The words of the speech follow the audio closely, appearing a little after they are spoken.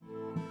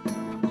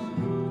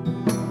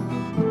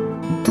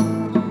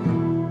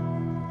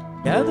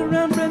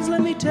around, friends,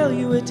 let me tell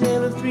you a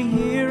tale of three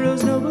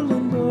heroes, noble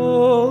and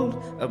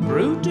bold. A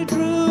brute, a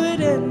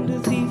druid, and a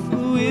thief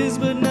who is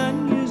but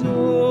 9 years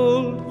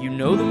old. You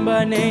know them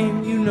by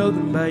name, you know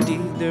them by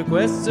deed. Their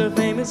quests are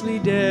famously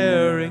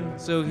daring.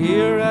 So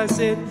here I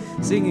sit,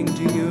 singing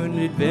to you an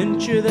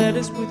adventure that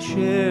is worth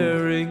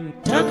sharing.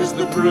 Tuck is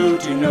the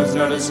brute, he knows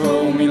not his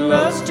home, he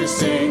loves to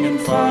sing and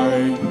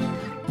fight.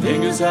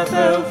 Vyng is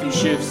half-elf, he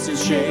shifts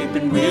his shape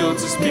and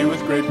wields a spear with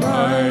great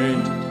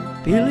might.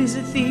 Billy's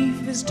a thief,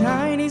 his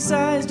tiny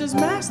size does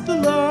mask the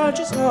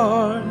largest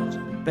heart.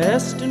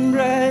 Best and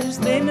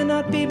brightest they may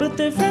not be, but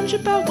their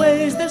friendship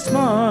outweighs their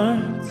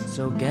smarts.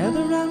 So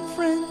gather round,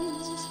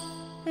 friends,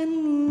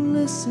 and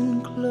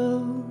listen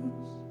close,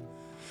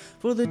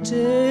 for the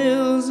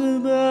tale's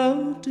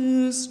about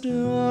to start.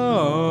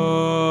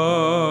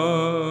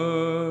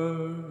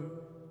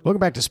 Welcome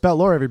back to Spell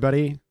Lore,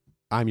 everybody.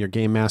 I'm your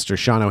game master,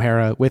 Sean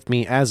O'Hara. With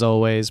me, as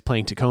always,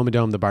 playing Tacoma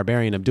Dome, the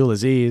barbarian,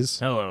 Abdulaziz.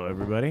 Hello,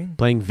 everybody.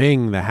 Playing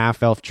Vyng, the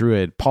half-elf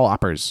druid, Paul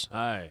Oppers.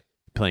 Hi.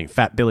 Playing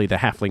Fat Billy, the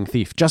halfling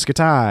thief, Jessica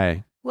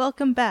Ty.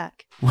 Welcome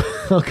back.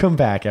 Welcome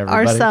back,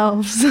 everybody.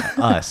 Ourselves.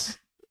 Us.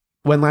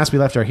 When last we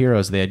left our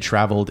heroes, they had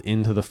traveled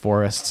into the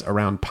forests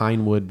around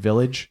Pinewood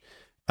Village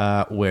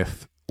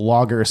with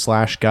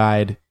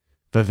logger/guide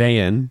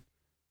Vyng,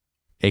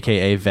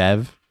 a.k.a.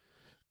 Vev,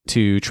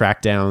 to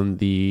track down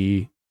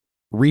the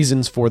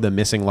reasons for the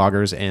missing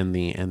loggers and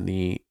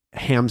the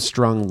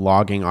hamstrung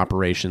logging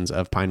operations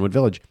of Pinewood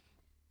Village.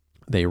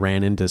 They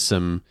ran into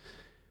some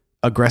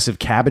aggressive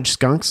cabbage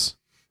skunks.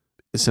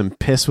 Some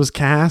piss was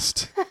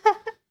cast.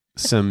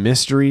 Some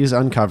mysteries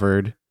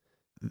uncovered.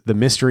 The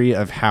mystery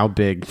of how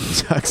big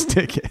Tuck's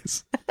dick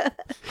is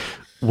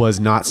was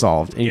not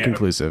solved.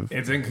 Inconclusive. Yeah,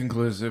 it's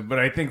inconclusive, but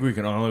I think we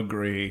can all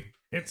agree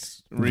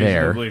it's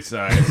reasonably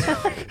sized.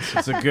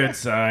 It's a good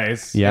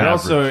size. Yeah. And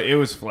also, it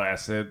was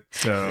flaccid,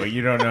 so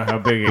you don't know how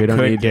big it we don't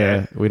could need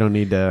get. to. We don't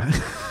need to.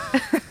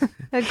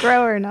 A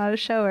grower, not a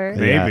shower.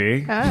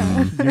 Maybe.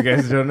 Oh. You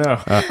guys don't know.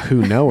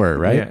 Who know her,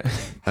 right?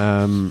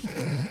 Yeah.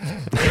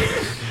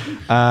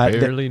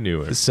 Barely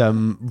knew her.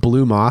 Some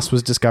blue moss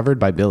was discovered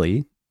by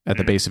Billy at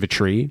the base of a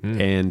tree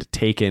and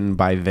taken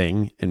by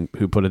Vyng, and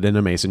who put it in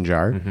a mason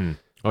jar. Mm-hmm.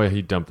 Oh, yeah,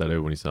 he dumped that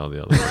out when he saw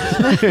the other.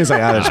 He's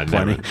like, there's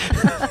plenty.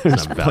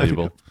 It's not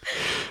valuable.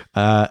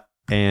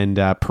 And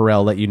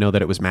Perel let you know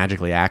that it was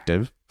magically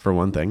active, for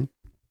one thing.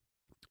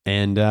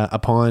 And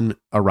upon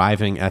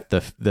arriving at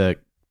the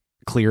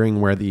clearing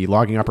where the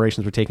logging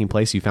operations were taking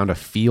place, you found a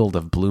field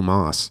of blue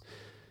moss.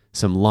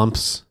 Some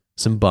lumps,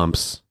 some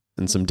bumps,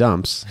 and some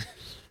dumps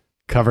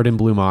covered in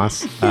blue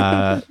moss.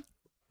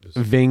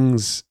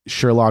 Vyng's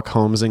Sherlock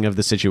Holmesing of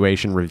the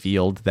situation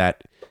revealed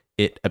that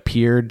it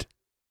appeared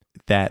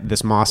that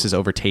this moss has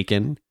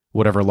overtaken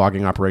whatever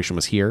logging operation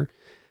was here,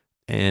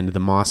 and the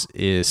moss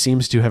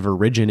seems to have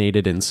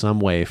originated in some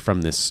way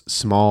from this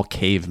small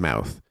cave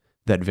mouth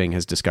that Vyng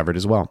has discovered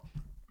as well.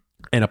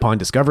 And upon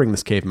discovering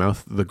this cave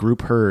mouth, the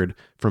group heard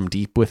from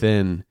deep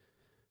within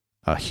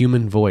a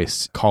human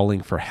voice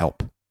calling for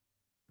help.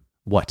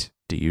 What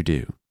do you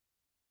do?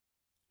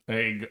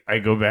 I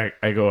go back,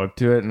 I go up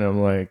to it, and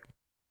I'm like,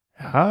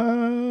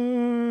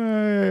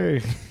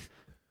 hi.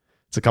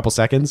 It's a couple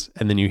seconds,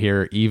 and then you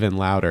hear even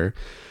louder,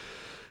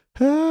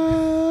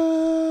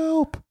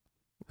 help,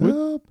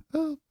 help,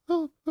 help,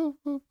 help, help,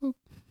 help, help.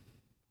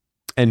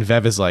 And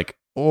Vev is like,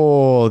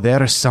 oh,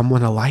 there's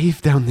someone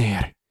alive down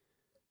there.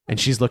 And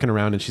she's looking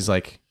around, and she's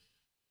like,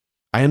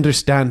 I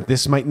understand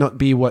this might not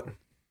be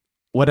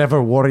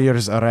whatever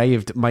warriors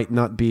arrived might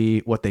not be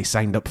what they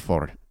signed up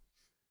for.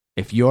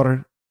 If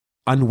you're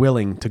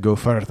unwilling to go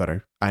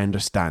further, I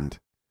understand.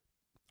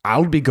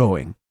 I'll be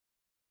going,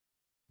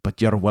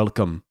 but you're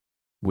welcome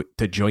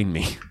to join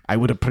me. I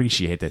would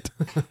appreciate it.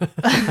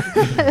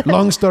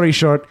 Long story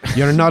short,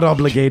 you're not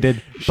obligated,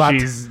 but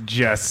she's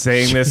just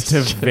saying this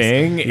to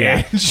Vyng,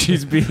 and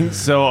she's being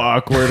so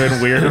awkward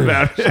and weird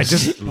about it. I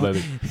just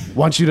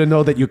want you to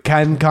know that you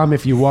can come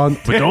if you want.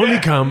 But only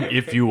come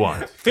if you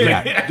want.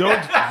 Yeah.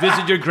 Don't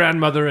visit your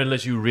grandmother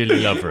unless you really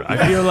love her.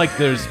 I feel like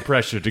there's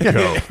pressure to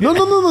go.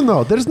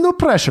 No. There's no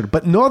pressure,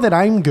 but know that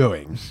I'm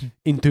going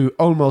into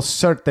almost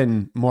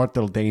certain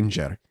mortal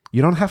danger.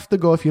 You don't have to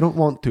go if you don't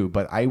want to,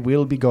 but I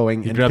will be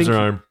going. He grabs her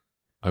arm.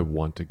 I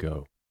want to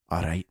go.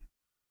 All right.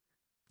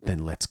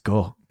 Then let's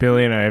go.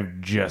 Billy and I have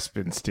just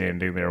been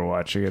standing there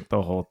watching it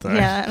the whole time.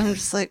 Yeah, and I'm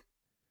just like,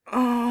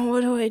 oh,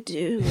 what do I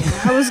do?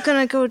 I was going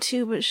to go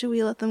too, but should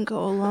we let them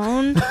go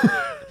alone?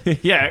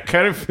 Yeah, it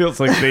kind of feels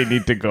like they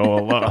need to go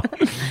alone.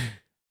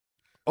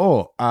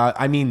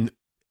 I mean,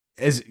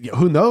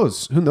 who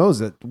knows? Who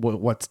knows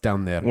what's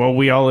down there? Well,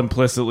 we all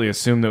implicitly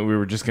assumed that we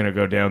were just going to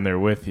go down there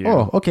with you.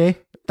 Oh, okay.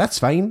 That's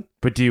fine.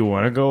 But do you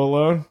want to go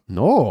alone?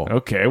 No.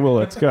 Okay, well,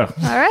 let's go.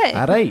 All right.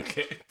 All right.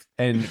 Okay.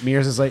 And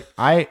Mears is like,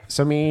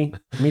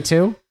 me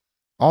too.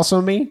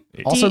 Also me.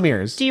 Also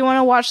Mears. Do you want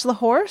to watch the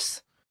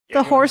horse?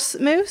 The horse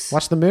moose?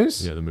 Watch the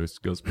moose. Yeah, the moose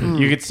goes.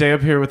 You could stay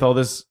up here with all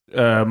this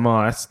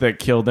moss that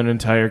killed an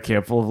entire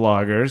camp full of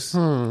loggers,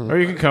 or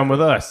you can come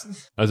with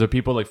us. Are there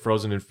people like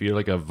frozen in fear,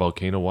 like a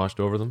volcano washed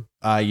over them?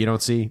 You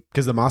don't see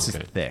because the moss is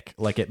thick,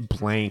 like it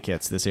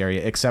blankets this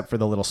area, except for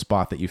the little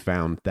spot that you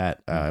found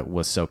that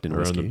was soaked in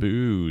Around whiskey. the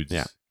booze.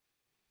 Yeah.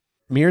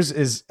 Mears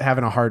is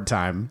having a hard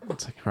time.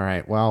 It's like, all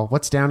right, well,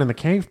 what's down in the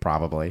cave?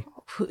 Probably.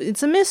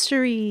 It's a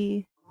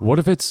mystery. What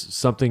if it's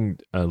something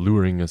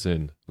luring us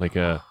in, like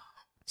a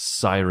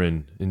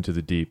siren into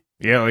the deep?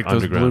 Yeah, like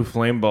those Underground. blue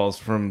flame balls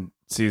from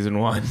season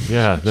 1.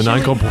 Yeah, the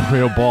nine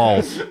corporeal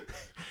balls.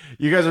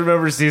 You guys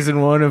remember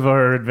season 1 of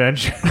our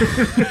adventure?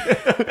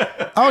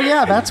 Oh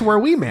yeah, that's where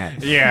we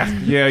met. Yeah,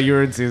 you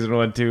were in season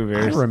 1 too, I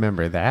Veers.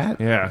 remember that.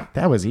 Yeah.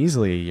 That was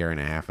easily a year and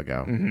a half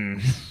ago.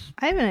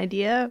 I have an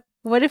idea.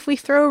 What if we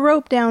throw a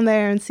rope down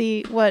there and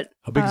see what...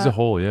 How big is the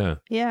hole? Yeah.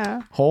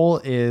 Yeah. Hole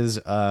is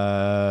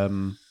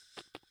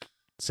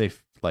say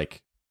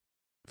like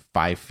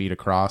 5 feet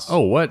across. Oh,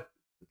 what?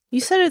 You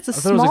said it's a I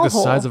thought small it was like the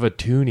hole. size of a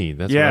toonie.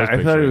 That's Yeah, what I I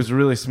was thought it picturing. was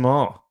really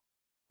small.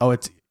 Oh,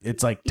 it's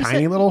like You tiny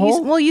said- little you-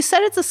 hole. Well, you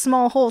said it's a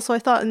small hole, so I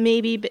thought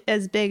maybe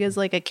as big as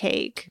like a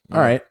cake. All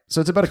right, so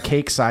it's about a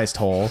cake-sized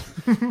hole.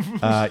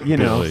 You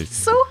know, Billy.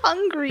 So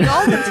hungry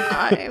all the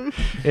time.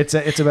 it's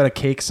about a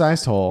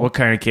cake-sized hole. What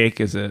kind of cake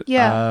is it?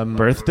 Yeah.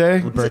 Birthday?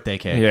 Birthday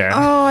cake. Yeah.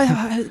 Oh,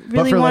 I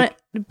really for, want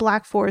it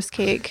Black Forest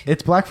cake.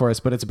 It's Black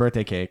Forest, but it's a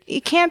birthday cake.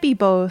 It can't be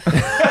both.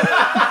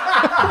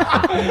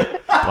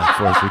 Black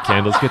Forest with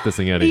candles. Get this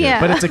thing out of here. Yeah.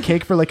 But it's a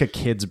cake for like a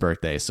kid's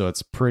birthday, so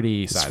it's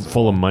pretty It's sizable.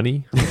 full of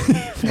money.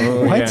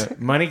 Oh, What? yeah.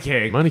 Money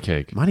cake. Money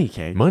cake. Money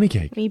cake. Money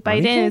cake. When you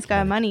bite Money in, it's cake?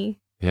 got money.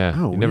 Yeah.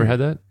 Oh, you never weird. had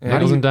that? Yeah.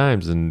 Nickels and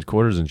dimes and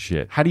quarters and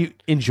shit. How do you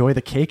enjoy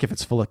the cake if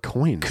it's full of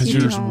coins? Because You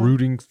you're just don't.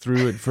 rooting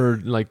through it for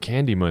like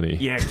candy money.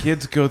 Yeah,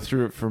 kids go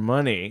through it for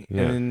money,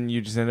 Yeah. and then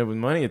you just end up with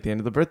money at the end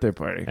of the birthday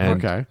party.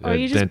 And, Okay. Or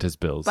you just dentist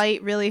bills.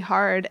 Bite really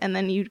hard, and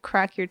then you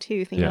crack your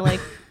tooth, and Yeah. you're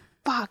like,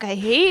 fuck, I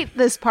hate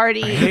this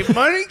party.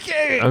 money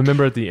cake! I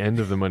remember at the end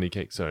of the money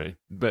cake,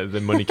 but the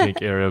money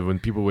cake era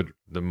when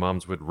the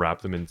moms would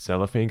wrap them in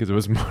cellophane because it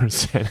was more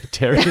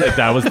sanitary. Like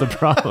that was the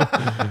problem.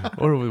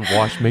 Or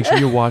make sure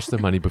you wash the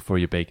money before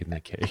you bake in the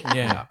cake.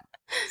 Yeah.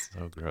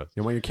 So gross.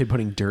 You don't want your kid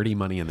putting dirty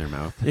money in their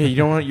mouth. Yeah, you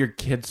don't want your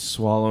kids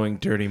swallowing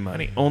dirty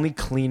money. Only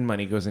clean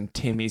money goes in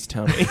Timmy's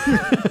tummy.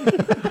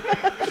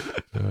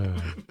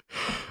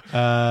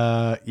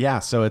 Yeah,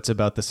 so it's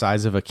about the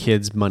size of a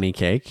kid's money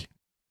cake.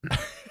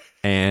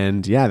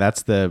 And yeah,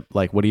 that's the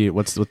like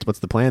what's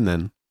the plan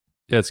then?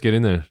 Yeah, let's get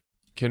in there.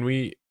 Can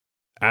we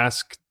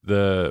ask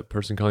the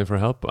person calling for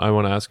help? I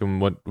want to ask him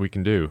what we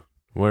can do.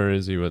 Where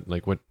is he?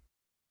 What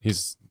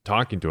he's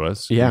talking to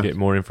us. Can Yeah. we get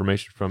more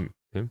information from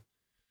him?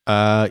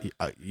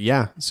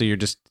 Yeah, so you're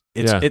just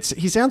Yeah. it's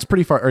he sounds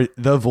pretty far, or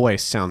the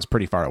voice sounds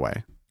pretty far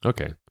away.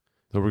 Okay.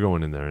 So we're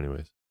going in there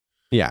anyways.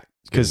 Yeah,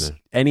 Let's get in because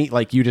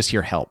there. you just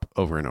hear help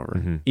over and over.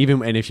 Mhm.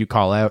 Even and if you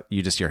call out,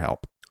 you just hear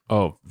help.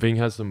 Oh, Vyng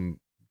has some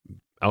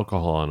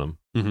alcohol on him.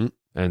 Mm-hmm.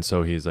 And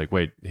so he's like,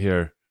 wait,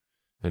 here.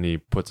 And he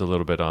puts a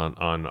little bit on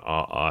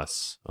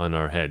us, on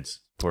our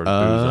heads. Pours booze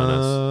on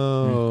us.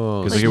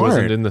 Oh, Because he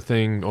wasn't in the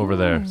thing over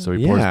there. So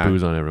he pours Yeah.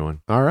 booze on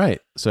everyone. All right,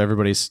 so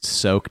everybody's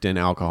soaked in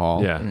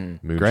alcohol. Yeah.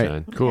 Mm.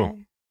 Moonshine. Cool.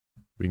 Okay.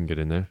 We can get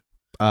in there.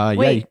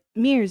 Wait,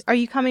 Mears, are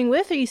you coming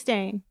with or are you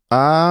staying?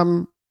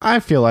 I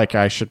feel like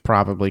I should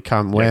probably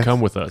come with. Yeah,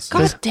 come with us.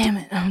 God damn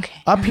it.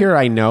 Okay. Up here,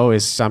 I know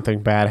is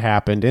something bad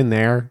happened. In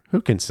there,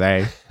 who can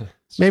say?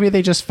 Maybe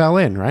they just fell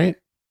in, right?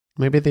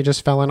 Maybe they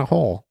just fell in a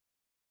hole.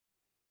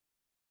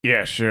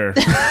 Yeah, sure.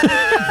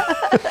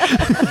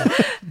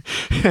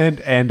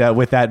 and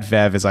with that,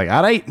 Vev is like,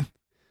 all right,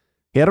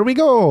 here we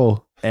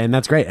go. And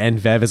that's great. And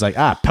Vev is like,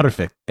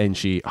 perfect. And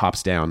she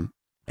hops down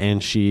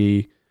and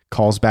she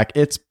calls back,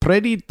 it's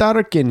pretty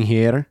dark in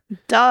here.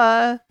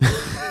 Duh.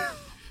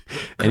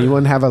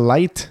 Anyone have a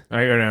light?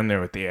 I go down there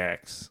with the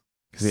axe.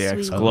 Because the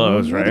axe Sweet.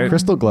 glows, Oh, right? The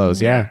crystal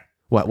glows, yeah.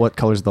 What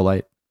color's the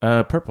light?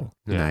 Purple.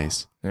 Yeah.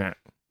 Nice. Yeah.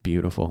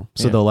 Beautiful.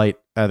 So Yeah. the light,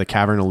 the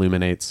cavern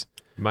illuminates.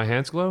 My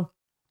hands glow?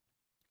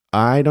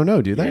 I don't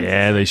know, do they?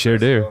 Yeah, they sure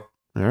do.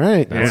 All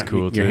right. That's Yeah.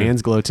 cool, Your too.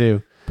 hands glow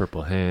too.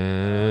 Purple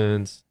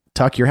hands.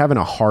 Tuck, you're having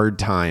a hard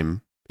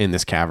time in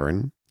this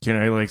cavern. Can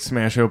I like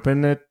smash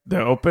open the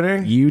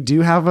opening? You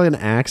do have an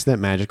axe that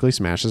magically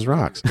smashes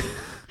rocks.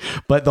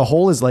 But the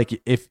hole is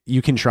like, if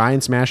you can try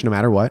and smash no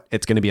matter what,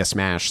 it's going to be a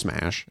smash.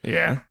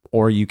 Yeah.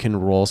 Or you can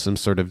roll some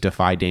sort of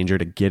defy danger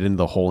to get in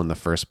the hole in the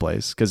first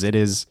place. Because it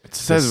is It's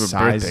the size the of a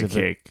size birthday of a-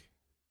 cake.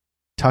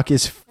 Tuck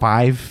is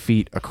 5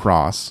 feet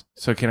across.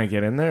 So can I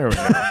get in there? Or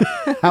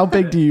no? How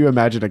big do you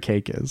imagine a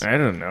cake is? I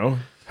don't know.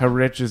 How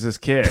rich is this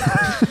kid?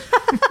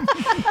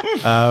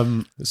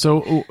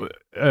 So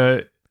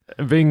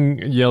Vyng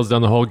yells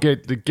down the hole,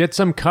 get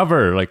some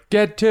cover. Like,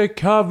 get to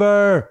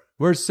cover.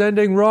 We're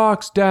sending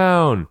rocks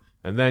down.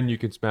 and then you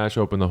can smash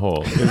open the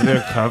hole. Is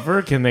there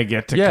cover? Can they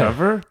get to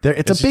cover?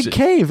 It's a big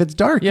cave. It's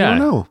dark. Yeah. You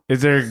don't know.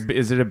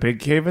 Is it a big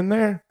cave in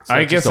there?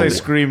 I guess just I a-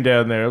 screamed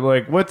down there. I'm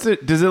like, what's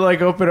it? Does it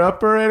like open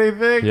up or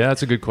anything? Yeah,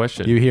 that's a good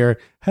question. You hear,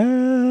 help.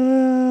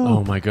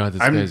 Oh my god,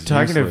 this I'm guy's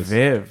talking useless. to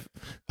Viv.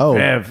 Oh,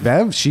 Bev.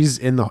 Bev, she's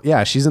in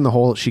the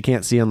hole. She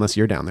can't see unless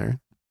you're down there.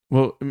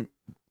 Well,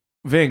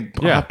 Vyng,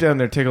 Yeah. hop down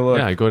there, take a look.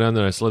 Yeah, I go down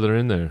there, I slither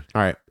in there.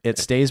 All right. It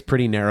stays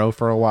pretty narrow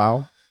for a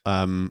while.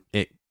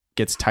 It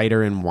gets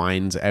tighter and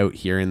winds out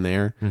here and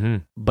there, Mm-hmm.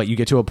 but you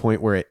get to a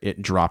point where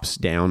it drops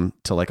down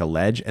to like a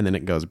ledge and then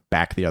it goes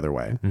back the other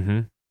way. Mm-hmm.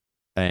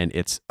 And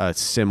it's a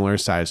similar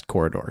sized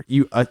corridor.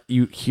 You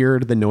hear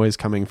the noise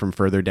coming from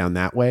further down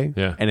that way.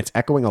 Yeah. And it's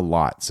echoing a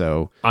lot.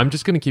 So, I'm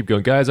just gonna keep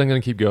going, guys. I'm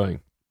gonna keep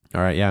going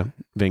all right. Yeah.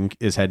 Vyng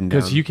is heading down.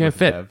 because you can't with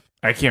fit. Bev.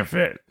 I can't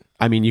fit.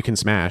 I mean, you can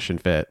smash and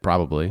fit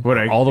probably. What?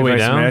 All the if way I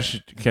down?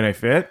 Smash, can I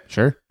fit?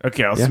 Sure.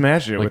 Okay, I'll Yeah.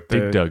 smash it Like with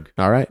Big the Doug.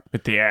 All right.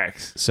 with the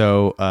axe.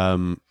 So,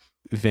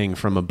 Vyng,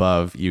 from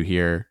above, you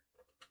hear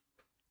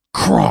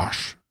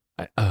crush.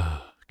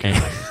 Okay.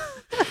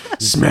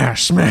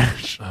 Smash,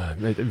 smash.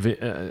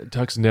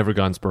 Tuck's never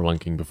gone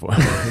spelunking before.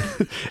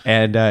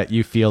 And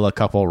you feel a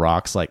couple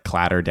rocks like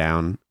clatter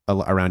down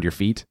around your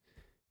feet,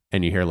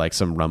 and you hear like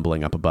some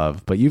rumbling up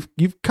above. But you've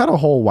cut a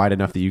hole wide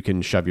enough that you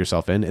can shove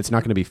yourself in. It's not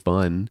going to be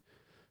fun,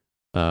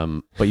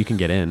 but you can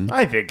get in.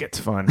 I think it's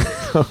fun.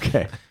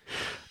 Okay.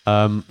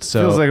 So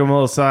Feels like I'm a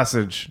little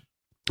sausage.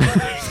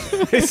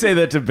 I say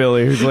that to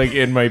Billy, who's like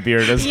in my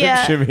beard as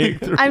Yeah. I'm shimmying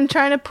through. I'm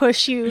trying to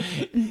push you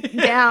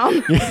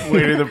down.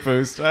 Winnie the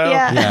Pooh style.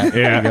 Yeah. yeah,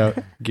 there Yeah. you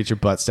go. Get your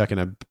butt stuck in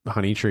a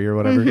honey tree or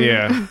whatever.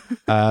 Yeah.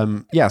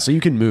 Yeah. So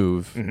you can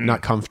move, Mhm.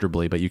 not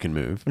comfortably, but you can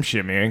move. I'm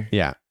shimmying.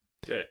 Yeah.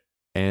 Okay.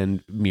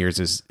 And Mears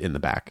is in the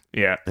back.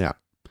 Yeah.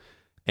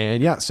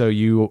 And yeah, so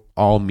you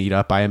all meet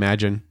up, I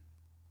imagine.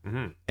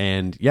 Mm-hmm.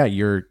 And yeah,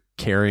 you're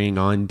carrying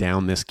on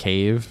down this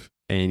cave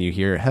and you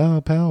hear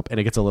help, help. And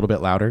it gets a little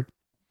bit louder.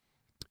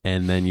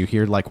 And then you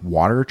hear like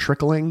water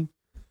trickling,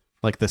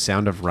 like the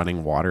sound of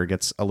running water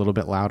gets a little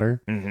bit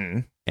louder. Mm-hmm.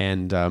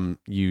 And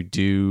you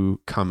do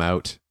come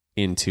out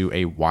into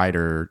a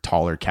wider,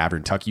 taller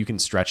cavern. Tuck, you can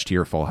stretch to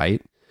your full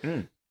height.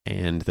 Mm.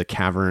 And the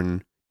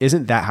cavern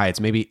isn't that high. It's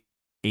maybe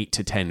 8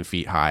 to 10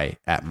 feet high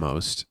at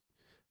most.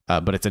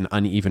 But it's an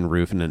uneven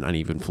roof and an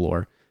uneven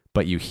floor.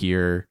 But you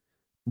hear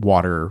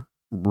water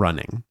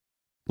running,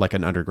 like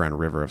an underground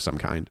river of some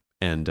kind.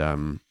 And,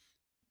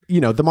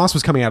 the moss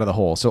was coming out of the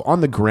hole. So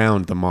on the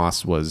ground, the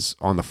moss was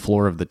on the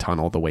floor of the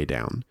tunnel the way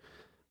down,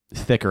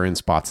 thicker in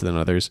spots than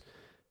others.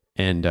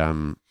 And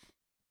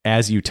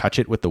as you touch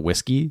it with the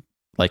whiskey,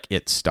 like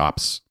it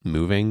stops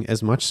moving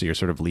as much. So you're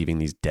sort of leaving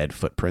these dead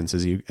footprints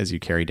as you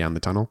carry down the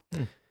tunnel.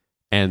 Hmm.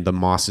 And the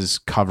moss is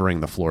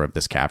covering the floor of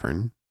this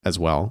cavern as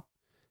well.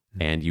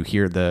 And you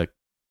hear the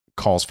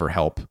calls for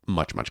help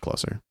much, much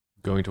closer.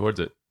 Going towards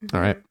it. All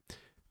right.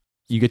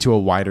 You get to a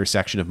wider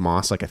section of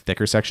moss, like a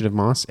thicker section of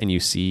moss, and you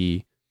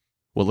see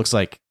what looks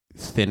like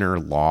thinner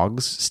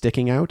logs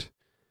sticking out.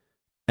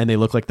 And they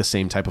look like the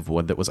same type of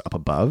wood that was up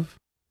above.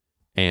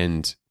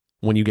 And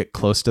when you get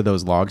close to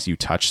those logs, you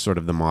touch sort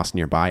of the moss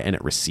nearby and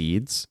it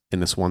recedes in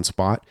this one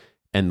spot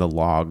and the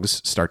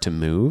logs start to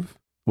move.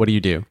 What do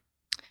you do?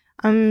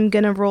 I'm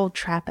gonna roll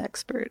trap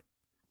expert.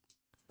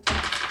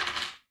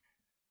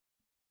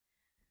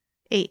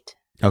 8.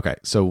 Okay.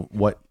 So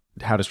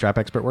how does Trap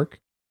Expert work?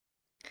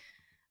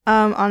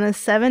 On a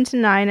 7 to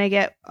 9, I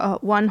get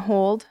 1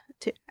 hold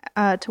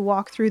to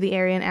walk through the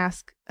area and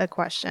ask a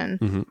question.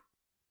 Mm-hmm.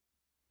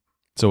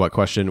 So what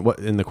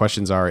the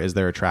questions are, is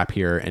there a trap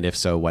here? And if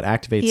so, what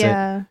activates it?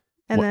 Yeah.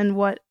 And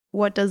What- then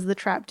what does the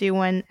trap do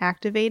when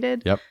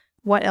activated? Yep.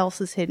 What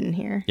else is hidden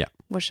here? Yeah.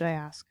 What should I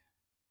ask?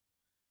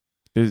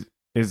 Is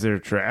there a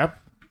trap?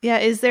 Yeah,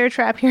 is there a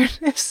trap here?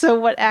 If so,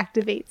 what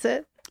activates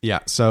it? Yeah.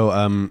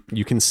 So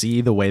you can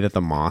see the way that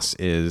the moss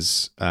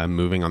is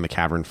moving on the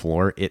cavern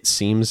floor. It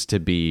seems to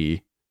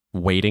be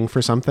waiting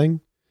for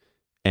something.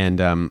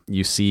 And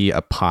you see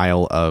a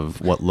pile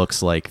of what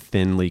looks like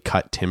thinly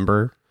cut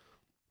timber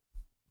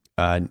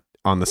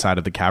on the side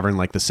of the cavern,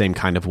 like the same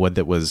kind of wood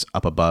that was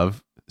up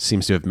above,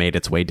 seems to have made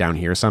its way down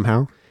here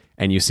somehow.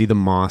 And you see the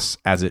moss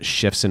as it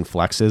shifts and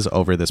flexes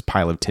over this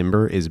pile of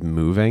timber is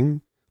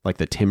moving, like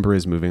the timber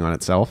is moving on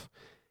itself.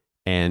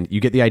 And you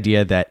get the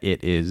idea that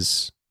it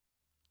is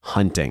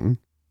hunting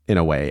in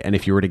a way. And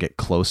if you were to get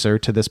closer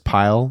to this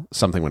pile,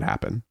 something would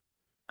happen.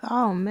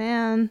 Oh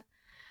man.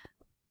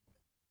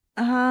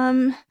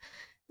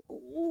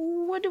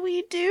 What do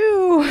we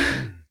do?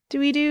 Do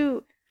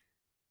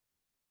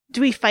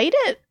we fight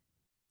it?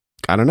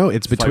 I don't know.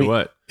 It's Fight between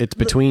what? It's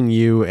between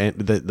you and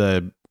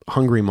the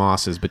hungry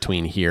moss is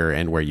between here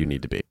and where you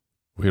need to be.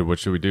 Okay, what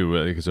should we do?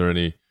 Is there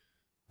any...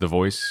 The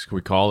voice? Can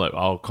we call it?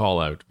 I'll call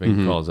out. Vyng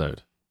Mhm. calls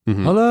out.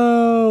 Mhm.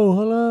 Hello,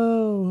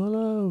 hello,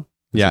 hello.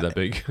 Yeah. Is it that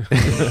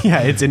big?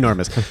 Yeah, it's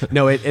enormous.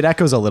 No, it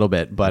echoes a little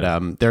bit,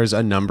 but there's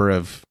a number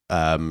of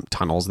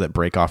tunnels that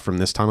break off from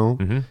this tunnel.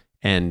 Mm-hmm.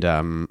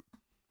 And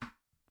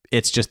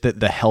it's just that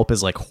the help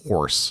is like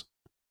hoarse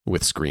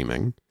with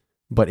screaming.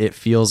 but it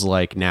feels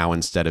like now,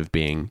 instead of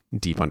being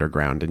deep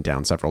underground and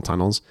down several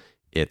tunnels,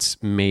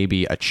 it's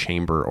maybe a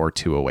chamber or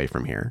two away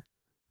from here.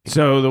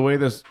 So the way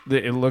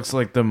it looks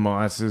like the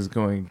moss is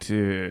going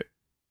to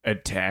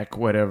attack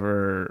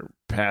whatever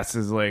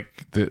passes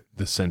like The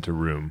center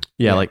room.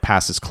 Yeah, like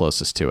passes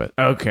closest to it.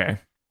 Okay.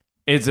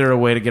 Is there a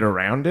way to get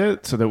around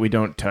it so that we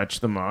don't touch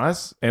the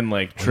moss and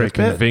like trip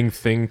Can it? Vyng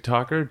Thing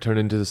Talker turn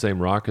into the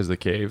same rock as the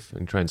cave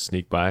and try and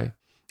sneak by?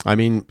 I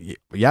mean,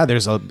 yeah,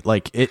 there's a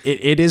like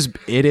it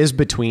is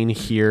between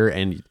here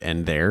and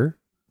there.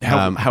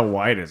 How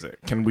wide is it?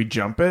 Can we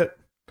jump it?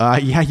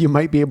 Yeah, you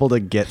might be able to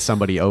get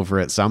somebody over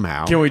it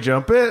somehow. Can we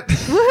jump it?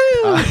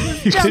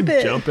 Woohoo! You Jump can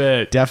it. Jump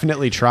it.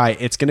 Definitely try.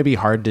 It's going to be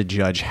hard to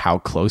judge how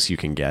close you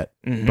can get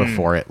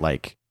before it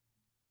like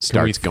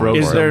starts throw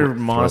going. Is for it. there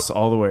moss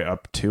all the way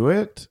up to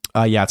it?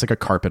 Yeah, it's like a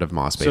carpet of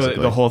moss, basically.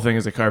 So the whole thing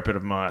is a carpet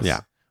of moss. Yeah.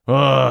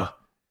 Ugh.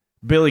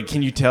 Billy,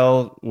 can you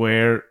tell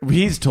where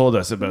he's told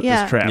us about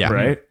Yeah. this trap, Yeah.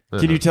 right?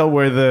 Can you tell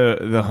where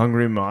the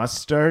hungry moss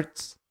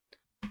starts?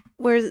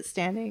 Where is it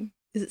standing?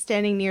 Is it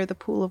standing near the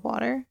pool of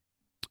water?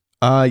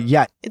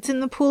 Yeah, It's in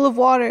the pool of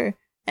water,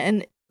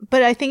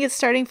 but I think it's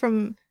starting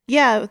from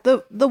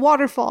the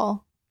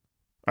waterfall.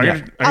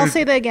 I'll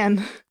say that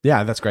again.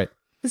 yeah, that's great.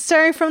 It's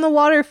starting from the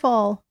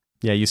waterfall.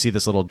 Yeah, you see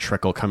this little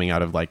trickle coming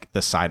out of like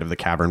the side of the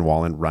cavern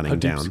wall and running How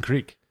deep's the down.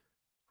 creek?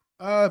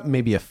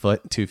 Maybe a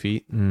foot, 2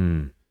 feet.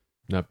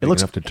 Not big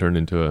looks- enough to turn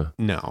into a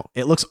No,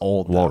 it looks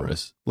old. though.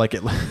 walrus. Like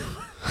it.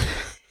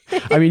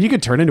 I mean, you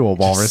could turn into a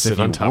walrus sit if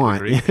on you top of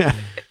want. it.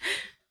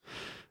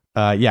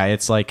 Yeah,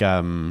 it's like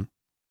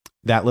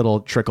that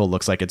little trickle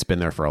looks like it's been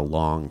there for a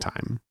long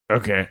time.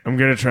 Okay, I'm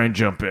gonna try and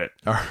jump it.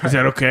 All Is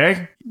that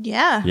okay?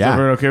 Yeah. Is Yeah,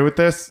 everyone okay with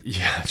this?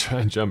 Yeah, try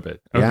and jump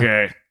it. Yeah.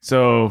 Okay,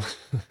 so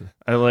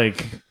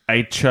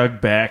I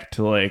chug back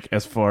to like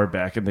as far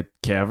back in the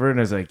cavern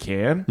as I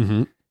can,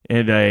 hmm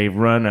and I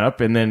run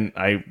up, and then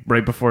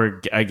right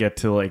before I get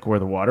to like where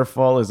the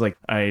waterfall is, like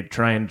I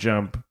try and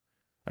jump,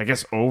 I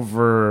guess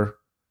over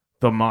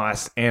the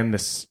moss and the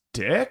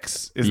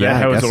sticks. Is Yeah,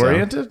 that how I it's guess so.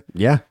 oriented?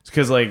 Yeah. It's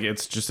because like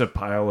it's just a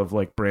pile of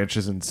like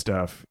branches and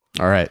stuff.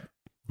 All right.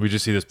 We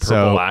just see this purple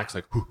So- axe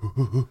like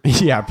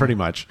Yeah, pretty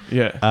much.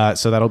 Yeah.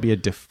 So that'll be a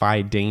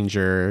defy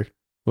danger.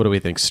 What do we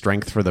think?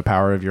 Strength for the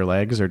power of your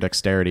legs or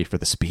dexterity for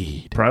the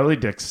speed? Probably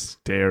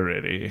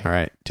dexterity. All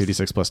right.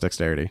 2d6 plus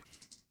dexterity.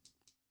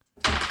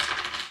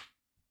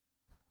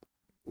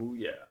 Ooh,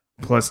 yeah.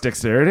 Plus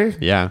dexterity?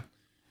 Yeah.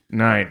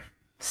 9.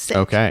 Sick.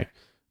 Okay.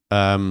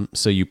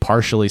 So you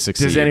partially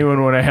succeed. Does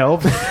anyone want to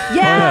help?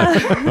 Yeah.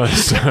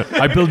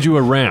 I build you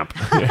a ramp.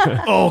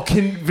 Oh,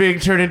 can Vyng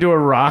turn into a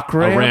rock A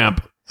ramp?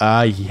 ramp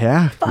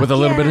Yeah. with a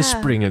little bit of yeah.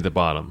 spring at the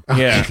bottom.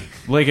 Yeah,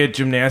 like a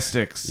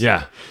gymnastics.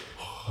 Yeah.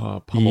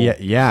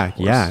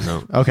 Yeah.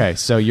 No. Okay,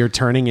 so you're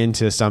turning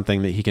into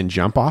something that he can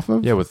jump off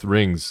of? Yeah, with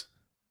rings.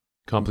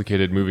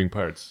 Complicated moving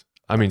parts.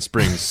 I mean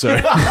springs.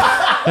 Sorry.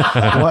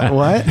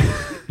 What?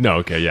 No,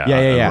 okay, yeah.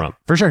 Yeah. Rump.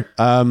 For sure.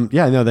 Roll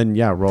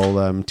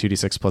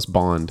 2d6 plus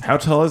bond. How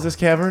tall is this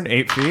cavern?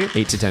 8 feet?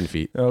 8 to 10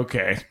 feet.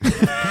 Okay.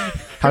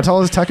 How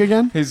tall is Tuck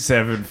again? He's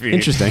 7 feet.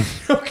 Interesting.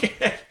 Okay.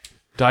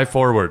 Dive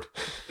forward.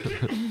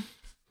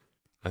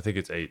 I think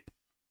it's 8.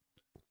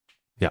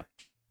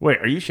 Wait,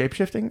 are you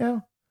shapeshifting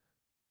now?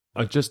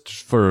 Just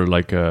for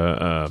like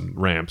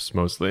ramps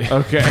mostly.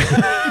 Okay.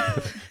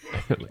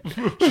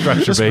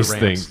 Structure-based ramps.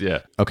 things, yeah.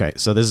 Okay,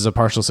 so this is a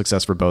partial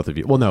success for both of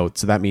you. Well, no,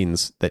 so that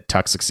means that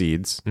Tuck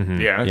succeeds. Mhm.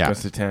 Yeah, it Yeah.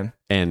 goes to 10.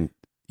 And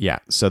yeah,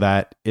 so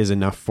that is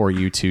enough for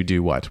you to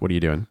do what? What are you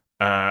doing?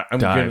 I'm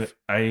Dive.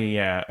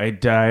 I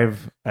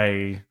dive,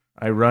 I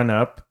run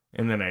up,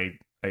 and then I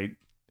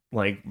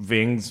like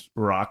Ving's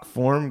rock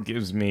form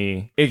gives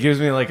me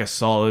like a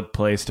solid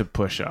place to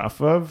push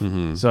off of,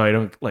 Mhm. so I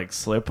don't like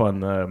slip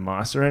on the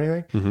moss or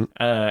anything. Mhm.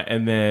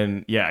 And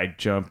then I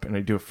jump and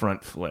I do a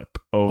front flip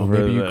Or over.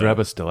 maybe you the- grab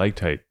a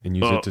stalactite and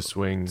use Oh, it to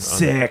swing.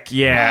 Sick,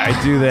 yeah,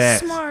 I do that.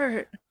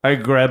 Smart. I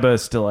grab a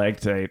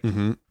stalactite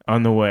Mm-hmm.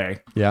 on the way,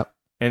 Yeah.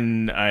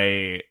 and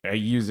I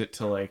use it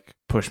to like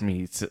push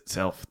me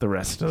self the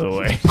rest of the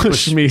way.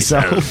 Push me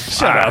self.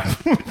 Shut up.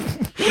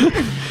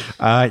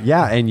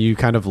 Yeah, and you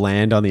kind of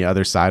land on the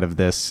other side of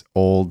this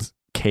old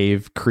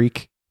cave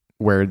creek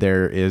where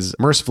there is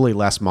mercifully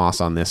less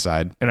moss on this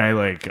side. And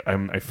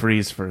I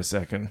freeze for a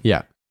second.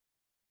 Yeah.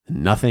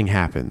 Nothing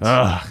happens.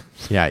 Ugh.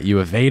 Yeah, you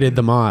evaded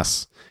the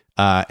moss.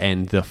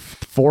 And the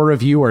four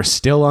of you are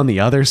still on the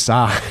other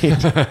side.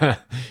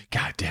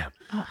 God damn.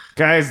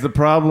 Guys, the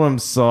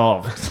problem's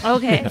solved.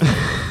 Okay.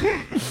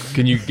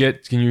 Can you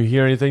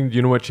hear anything? Do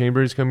you know what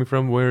chamber is coming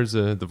from? Where's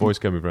the voice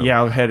coming from? Yeah,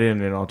 I'll head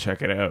in and I'll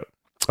check it out.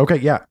 Okay,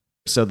 yeah.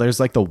 So there's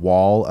like the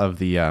wall of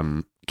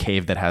the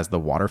cave that has the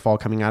waterfall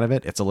coming out of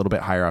it. It's a little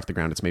bit higher off the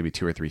ground. It's maybe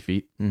 2 or 3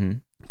 feet Mm-hmm.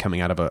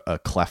 coming out of a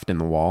cleft in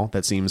the wall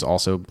that seems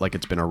also like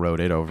it's been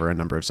eroded over a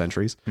number of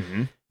centuries.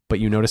 Mm-hmm. But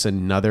you notice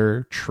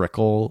another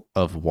trickle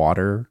of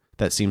water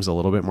that seems a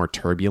little bit more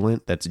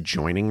turbulent that's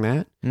joining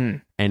that.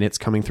 Mm. And it's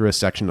coming through a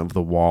section of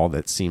the wall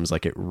that seems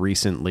like it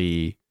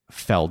recently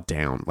fell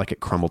down, like it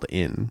crumbled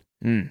in.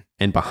 Mm.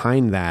 And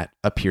behind that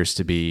appears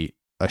to be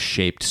a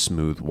shaped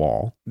smooth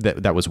wall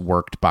that was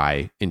worked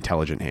by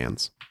intelligent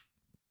hands.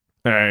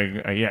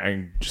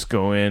 I just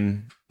go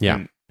in.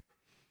 Yeah.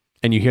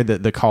 And you hear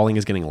that the calling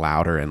is getting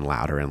louder and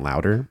louder and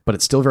louder, but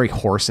it's still very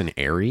hoarse and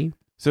airy.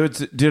 So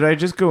did I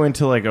just go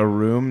into like a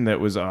room that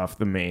was off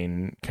the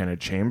main kind of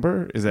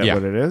chamber? Is that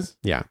what it is?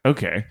 Yeah.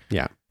 Okay.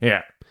 Yeah.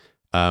 Yeah.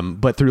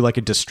 But through like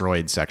a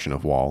destroyed section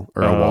of wall,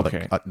 or a wall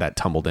okay. that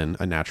tumbled in,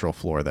 a natural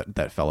floor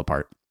that fell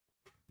apart.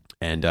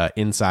 And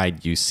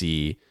inside you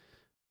see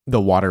the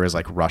water is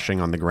like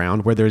rushing on the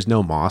ground where there's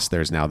no moss.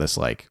 There's now this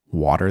like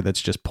water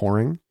that's just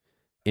pouring.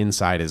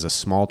 Inside is a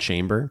small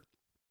chamber.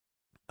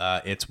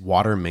 It's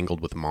water mingled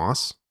with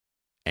moss.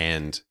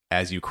 And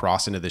as you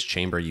cross into this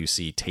chamber, you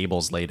see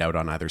tables laid out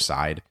on either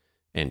side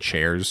and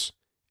chairs.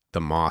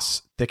 The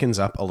moss thickens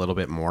up a little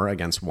bit more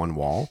against one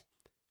wall.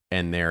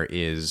 And there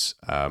is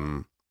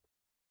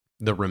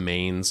the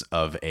remains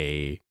of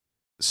a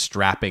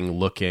strapping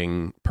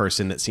looking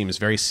person that seems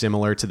very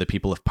similar to the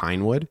people of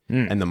Pinewood.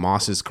 And the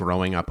moss is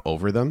growing up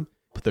over them.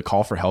 But the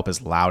call for help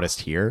is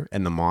loudest here.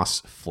 And the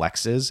moss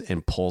flexes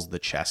and pulls the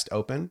chest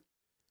open.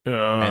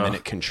 And then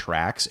it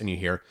contracts and you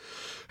hear,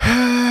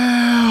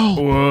 help!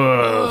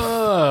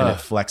 And it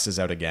flexes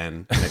out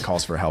again and it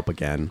calls for help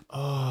again.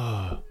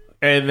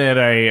 And then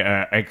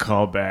I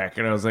call back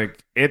and I was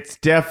like, it's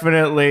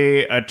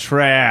definitely a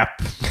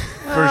trap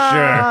for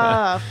sure.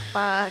 Oh,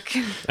 fuck.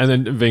 And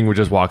then Vyng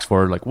just walks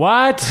forward like,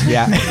 what?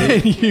 Yeah.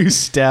 And you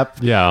step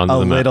onto a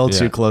the mat. little Yeah.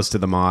 too close to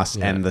the moss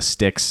and the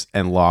sticks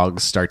and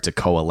logs start to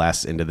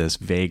coalesce into this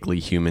vaguely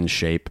human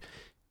shape.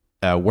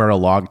 Where a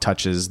log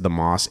touches the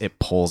moss, it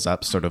pulls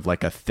up sort of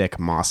like a thick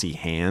mossy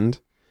hand.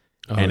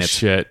 Oh, and it's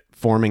shit.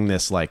 forming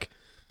this like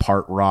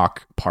part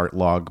rock, part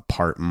log,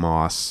 part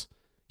moss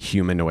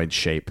humanoid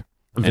shape.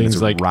 And Vyng's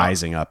it's like,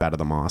 rising up out of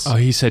the moss. Oh,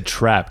 he said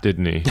trap,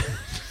 didn't he?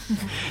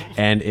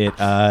 And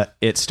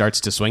it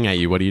starts to swing at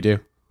you. What do you do?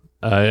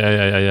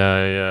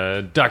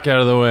 I duck out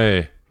of the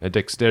way. I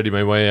dexterity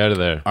my way out of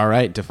there. All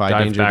right, defy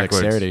Dive danger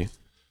backwards. dexterity.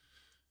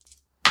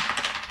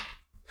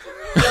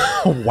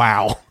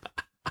 Wow.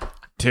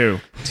 2.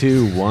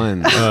 2,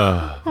 1.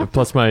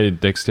 Plus my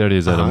dexterity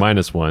is at a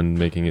 -1,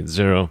 making it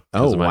 0.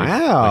 because Oh, of my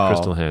wow.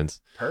 crystal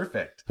hands.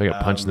 Perfect. I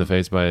got punched in the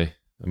face by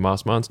a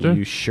moss monster.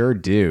 You sure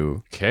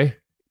do. Okay.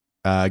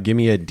 Give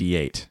me a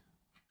D8.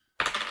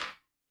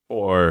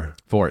 4.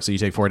 4. So you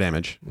take 4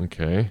 damage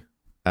Okay.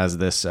 as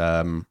this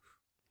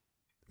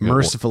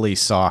mercifully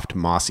soft,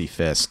 mossy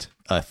fist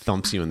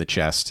thumps you in the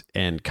chest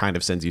and kind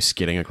of sends you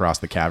skidding across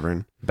the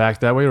cavern.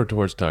 Back that way or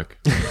towards Tuck?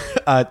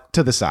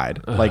 To the side,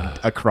 like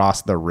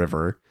across the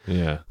river.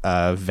 Yeah.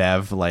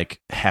 Vev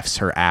like hefts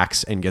her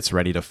axe and gets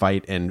ready to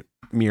fight, and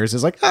Mears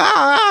is like,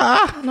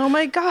 ah! Oh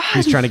my god.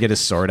 He's trying to get his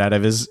sword out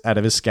of his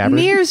scabbard.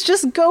 Mears,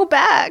 just go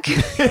back.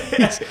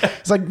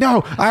 He's like,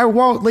 no, I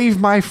won't leave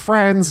my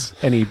friends.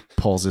 And he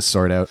pulls his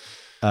sword out.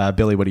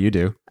 Billy, what do you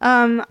do?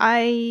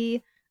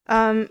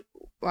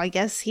 I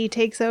guess he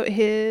takes out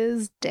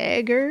his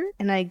dagger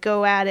and I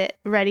go at it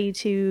ready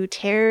to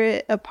tear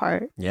it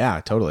apart.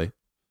 Yeah, totally.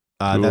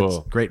 Cool.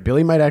 That's great.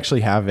 Billy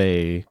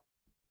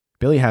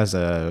has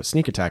a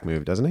sneak attack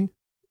move, doesn't he?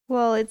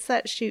 Well, it's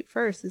that shoot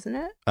first, isn't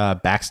it?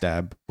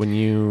 Backstab. When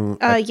you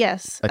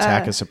Yes.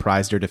 attack a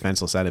surprised or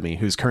defenseless enemy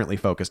who's currently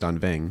focused on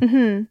Vyng,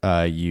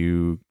 Mm-hmm.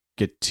 you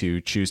get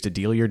to choose to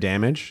deal your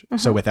damage.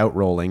 So without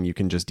rolling, you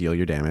can just deal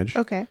your damage.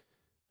 Okay.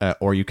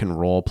 Or you can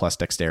roll plus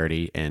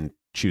dexterity and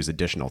choose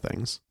additional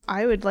things.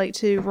 I would like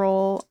to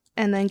roll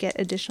and then get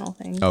additional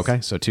things.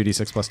 Okay, so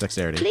 2d6 plus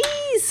dexterity.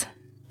 Please.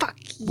 Fuck.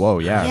 Whoa,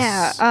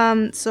 yes.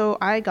 Yeah. So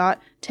I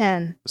got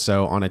 10.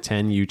 So on a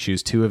 10, you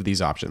choose 2 of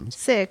these options.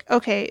 Sick.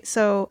 Okay,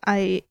 so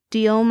I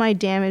deal my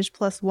damage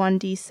plus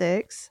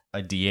 1d6.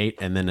 A d8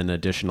 and then an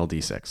additional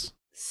d6.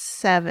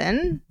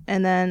 7.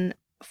 And then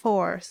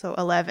 4. So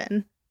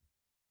 11.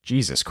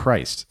 Jesus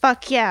Christ.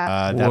 Fuck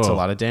yeah. That's a Whoa.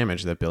 lot of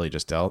damage that Billy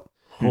just dealt.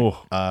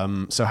 Oh.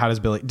 So how does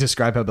Billy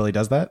describe how Billy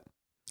does that?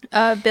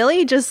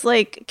 Billy just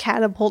like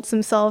catapults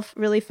himself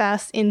really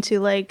fast into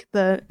like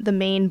the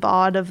main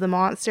bod of the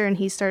monster, and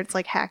he starts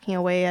like hacking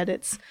away at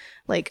its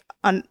like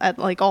at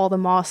like all the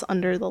moss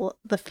under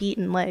the feet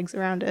and legs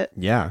around it.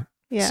 Yeah.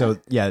 Yeah. So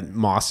yeah,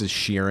 moss is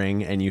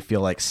shearing and you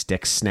feel like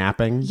sticks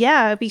snapping.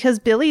 Yeah, because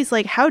Billy's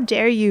like, how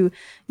dare you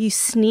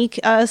sneak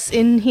us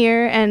in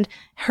here and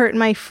hurt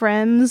my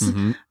friends?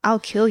 Mm-hmm. I'll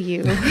kill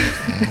you.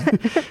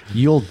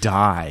 You'll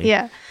die.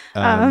 Yeah.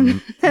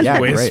 Yeah,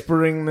 great.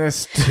 Whispering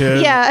this to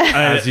Yeah.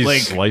 As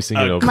he's slicing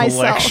it open.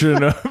 Myself.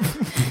 collection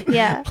of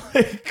Yeah.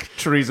 like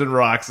trees and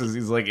rocks as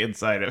he's like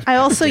inside of it. I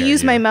also dare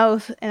use you. my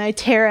mouth and I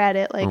tear at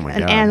it like Oh my an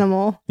God.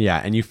 animal.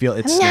 Yeah, and you feel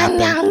it Nom, snapping.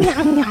 nom,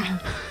 nom, nom.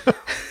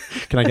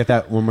 Can I get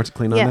that one more to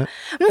clean Yeah. on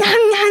that?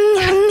 Nom, nom,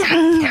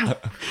 nom, nom, nom.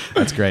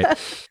 That's great.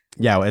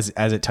 Yeah, as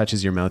it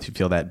touches your mouth, you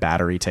feel that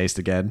battery taste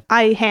again.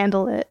 I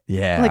handle it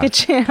Yeah. like a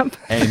champ.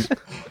 And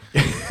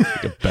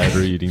Like a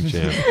battery eating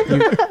champ.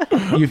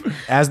 you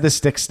as the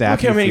stick stab,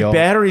 Look how you many feel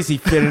batteries he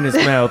fit in his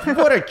mouth.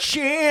 What a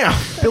champ!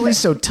 Billy's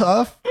so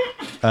tough.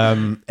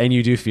 And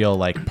you do feel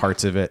like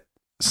parts of it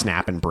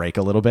snap and break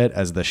a little bit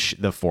as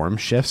the form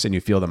shifts, and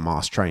you feel the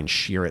moss try and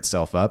shear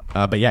itself up.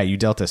 But yeah, you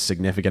dealt a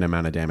significant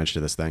amount of damage to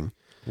this thing.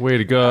 Way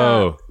to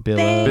go,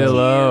 Thank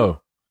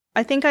Billow.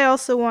 I think I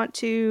also want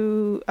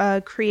to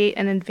create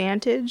an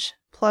advantage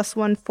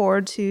 +1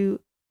 forward to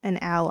an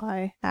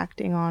ally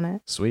acting on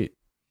it. Sweet.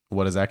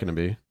 What is that going to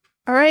be?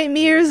 All right,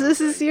 Mears, this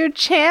is your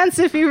chance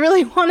if you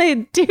really want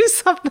to do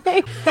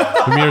something.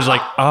 Amir's like,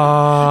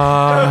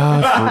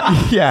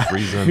 Yeah.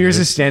 freeze on Mears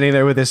me. is standing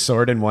there with his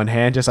sword in one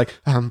hand, just like,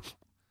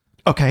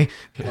 okay.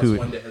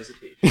 +1 to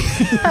hesitate.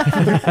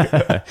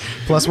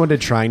 +1 to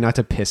trying not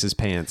to piss his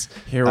pants.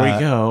 Here we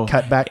go.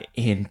 Cut back.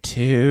 In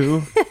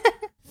 2,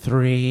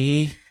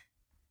 3,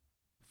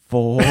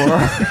 4.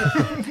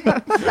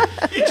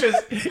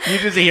 You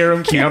just hear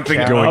him counting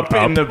Going up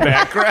in the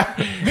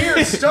background.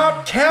 Mears,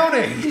 stop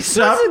counting.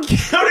 Stop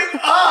counting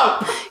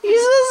up. You're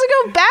supposed to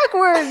go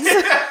backwards.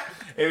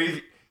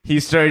 And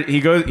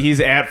he's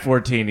at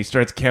 14. He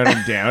starts counting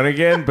down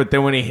again, but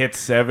then when he hits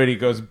 7, he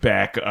goes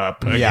back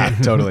up again. Yeah,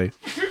 totally.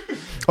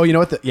 Oh, you know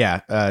what?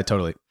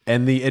 Totally.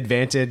 And the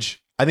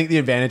advantage, I think the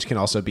advantage can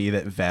also be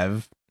that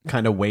Vev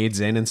kind of wades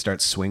in and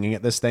starts swinging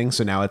at this thing.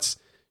 So now it's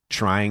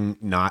trying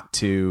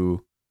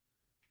to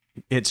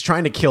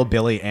kill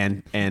Billy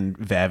and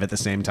Vev at the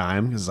same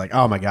time. It's like,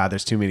 oh my God,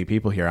 there's too many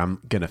people here. I'm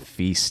going to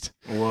feast.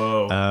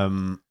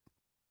 Whoa.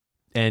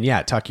 And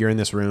yeah, Tuck, you're in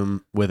this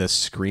room with a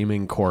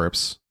screaming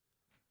corpse,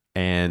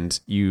 and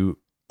you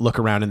look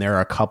around and there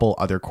are a couple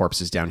other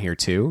corpses down here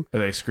too. Are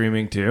they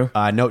screaming too?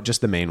 No,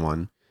 just the main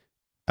one.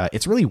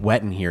 It's really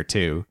wet in here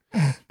too.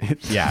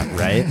 Yeah,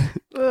 right?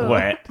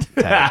 Wet.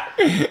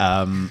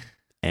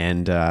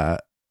 And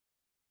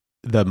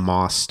the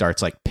moss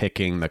starts like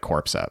picking the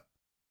corpse up.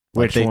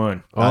 Which Like,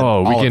 one? Oh,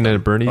 all we of getting them. a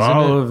Bernie's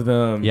All in it? of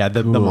them. Yeah,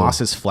 the Cool.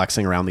 moss is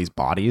flexing around these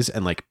bodies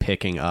and like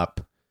picking up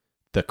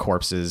the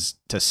corpses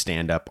to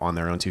stand up on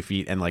their own 2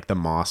 feet, and like the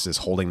moss is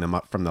holding them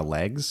up from the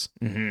legs.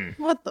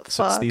 Mm-hmm. What the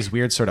So it's fuck? these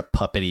weird sort of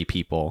puppety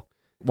people.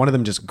 One of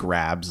them just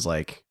grabs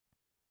like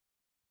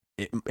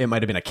it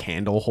might have been a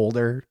candle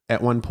holder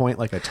at one point,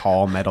 like a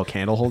tall metal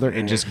candle holder,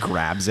 and just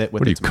grabs it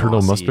with What are you, its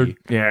Colonel mossy- Mustard?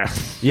 Yeah.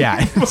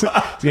 Yeah, it's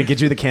gonna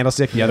get you the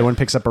candlestick. The other one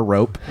picks up a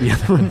rope. The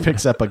other one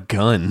picks up a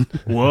gun.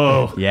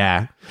 Whoa.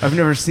 Yeah, I've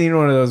never seen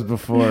one of those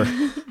before.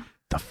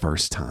 the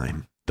first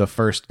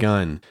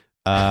gun.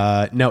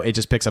 No, it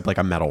just picks up like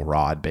a metal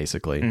rod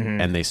basically,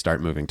 and they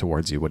start moving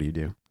towards you. What do you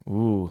do?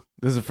 Ooh.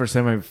 This is the first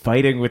time I'm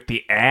fighting with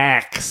the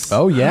axe.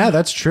 Oh yeah,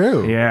 that's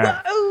true.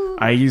 Yeah.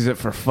 I use it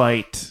for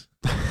fight.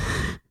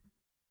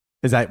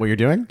 Is that what you're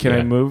doing? Can I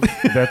Yeah. move?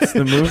 That's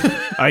the move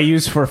I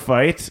use for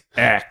fight.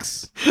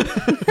 Axe.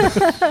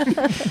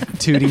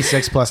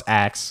 2d6 plus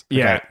axe.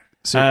 Yeah. Okay.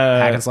 So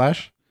hack and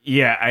slash.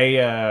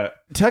 Yeah.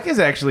 Tuck is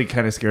actually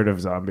kind of scared of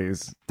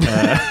zombies.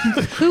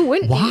 Who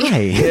wouldn't be?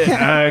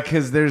 Why?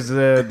 Because there's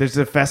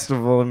a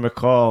festival in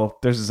McCall.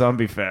 There's a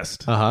zombie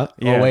fest. Uh-huh.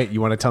 Yeah. Oh, wait. You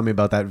want to tell me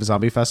about that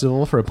zombie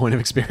festival for a point of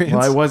experience?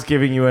 Well, I was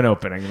giving you an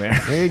opening there.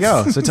 There you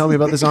go. So tell me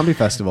about the zombie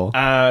festival.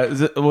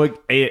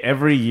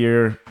 Every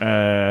year,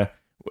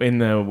 in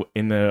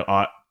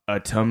the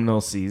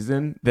autumnal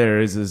season, there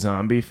is a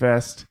zombie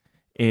fest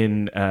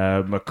in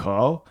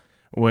McCall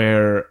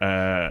where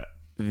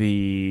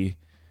the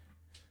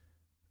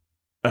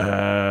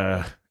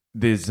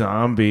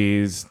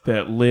zombies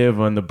that live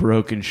on the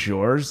broken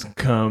shores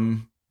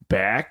come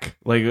back.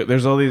 Like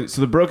there's all these.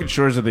 So the broken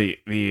shores are the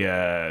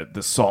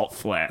salt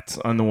flats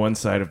on the one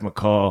side of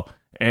McCall,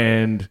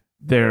 and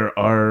there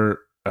are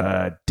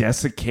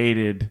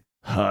desiccated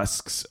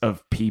husks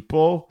of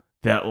people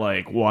that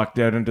like walked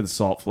out into the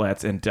salt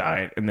flats and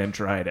died and then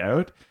dried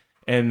out,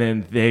 and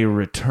then they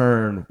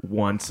return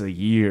once a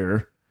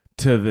year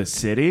to the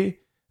city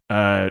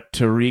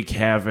to wreak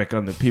havoc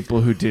on the people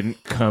who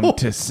didn't come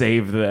to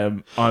save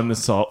them on the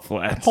salt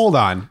flats. Hold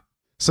on.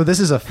 So this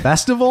is a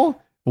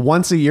festival?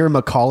 Once a year,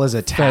 McCall is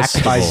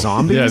attacked by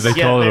zombies? Yeah, they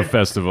Yeah, call it a they're-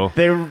 festival.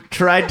 They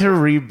tried to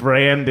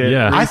rebrand it.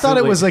 Yeah. I thought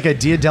it recently. was like a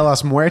Dia de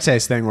los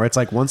Muertes thing where it's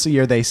like once a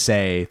year they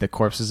say the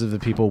corpses of the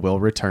people will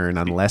return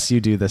unless you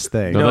do this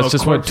thing. No, No, that's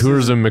just what corpses-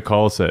 Tourism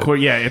McCall said.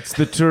 Yeah, it's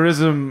the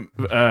tourism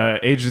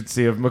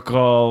agency of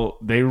McCall.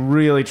 They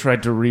really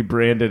tried to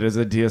rebrand it as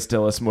a Dias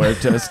de los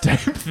Muertos type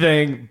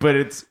thing, but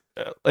it's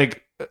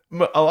like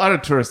a lot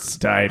of tourists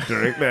died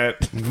during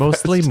that.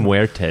 Mostly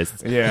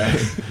muertes. Yeah,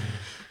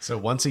 So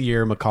once a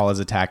year, McCall is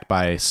attacked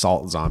by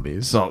salt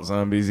zombies. salt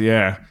zombies.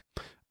 Yeah,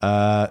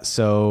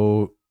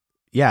 So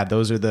yeah,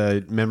 those are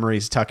the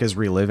memories Tuck is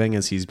reliving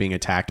as he's being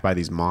attacked by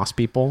these moss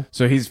people.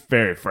 so he's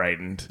very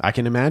frightened. I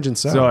can imagine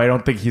so. So I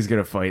don't think he's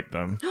gonna fight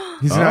them.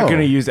 He's not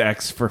gonna use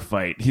X for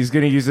fight. He's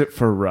gonna use it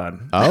for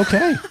run.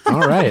 Okay. All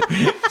right.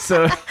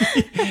 So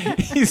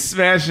he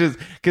smashes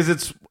because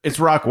it's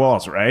rock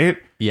walls, right?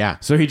 Yeah.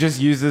 So he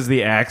just uses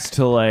the axe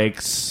to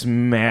like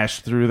smash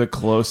through the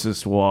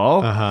closest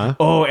wall. Uh-huh.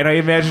 Oh, and I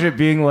imagine it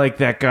being like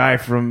that guy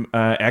from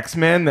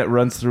X-Men that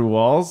runs through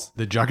walls.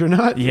 The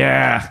Juggernaut?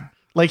 Yeah.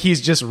 Like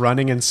he's just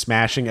running and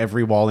smashing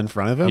every wall in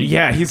front of him?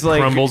 Yeah, he's like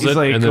Crumbles he's it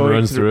like and then going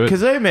runs through it.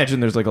 Because I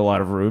imagine there's like a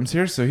lot of rooms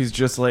here, so he's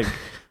just like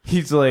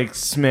he's like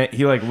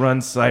he like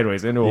runs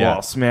sideways into a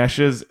wall,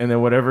 smashes, and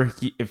then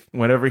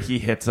whenever he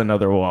hits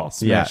another wall,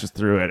 smashes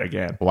through it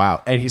again.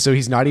 Wow. And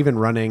he's not even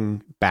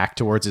running back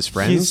towards his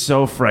friends. He's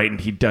so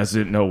frightened he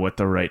doesn't know what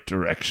the right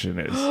direction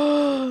is.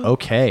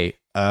 Okay.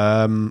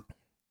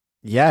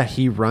 Yeah,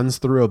 he runs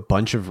through a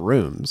bunch of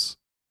rooms.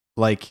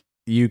 Like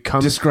you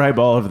come Describe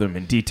all of them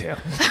in detail.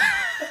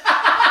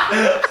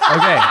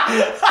 Okay.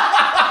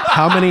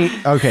 How many?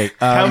 Okay.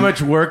 How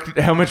much work?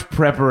 How much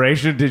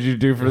preparation did you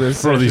do for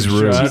this? For these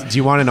rooms? Do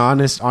you want an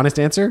honest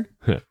answer?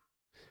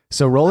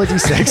 So roll a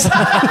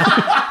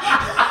d6.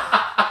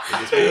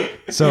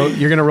 So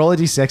you're gonna roll a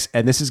d6,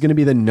 and this is gonna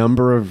be the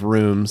number of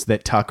rooms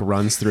that Tuck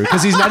runs through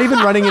because he's not even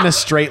running in a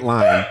straight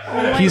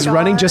line. He's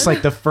running just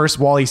like the first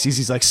wall he sees.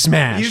 He's like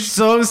smash. He's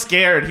so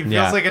scared. He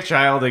feels like a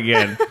child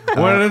again.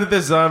 One of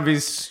the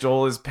zombies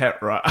stole his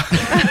pet rock.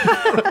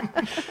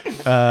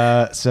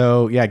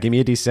 So yeah, give me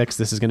a d6.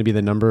 This is gonna be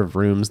the number of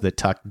rooms that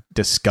Tuck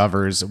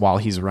discovers while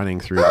he's running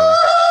through them.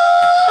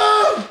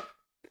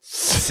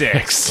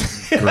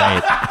 6.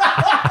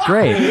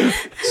 Great.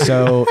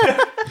 So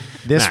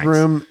this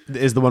room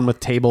is the one with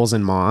tables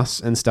and moss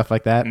and stuff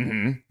like that.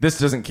 Mm-hmm. This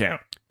doesn't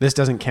count. This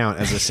doesn't count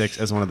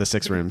as one of the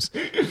 6 rooms.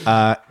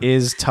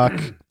 Is Tuck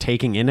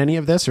taking in any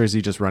of this, or is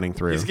he just running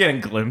through? He's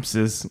getting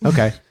glimpses.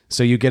 Okay.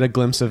 So you get a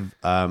glimpse of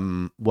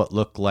what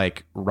look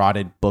like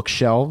rotted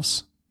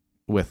bookshelves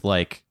with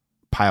like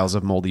piles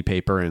of moldy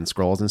paper and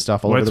scrolls and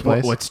stuff all over the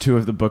place. What's 2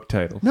 of the book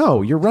titles?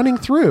 No, you're running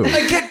through.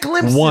 I get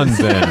glimpses. 1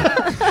 then.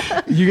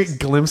 You get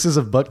glimpses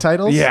of book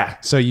titles? Yeah.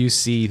 So you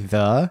see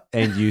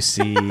and you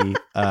see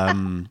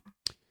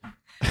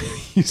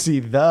you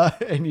see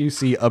and you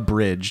see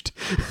abridged.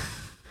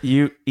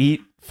 You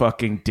eat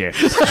fucking dicks,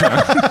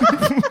 John.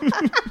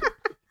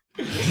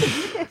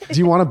 Do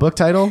you want a book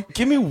title?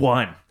 Give me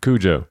 1.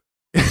 Cujo.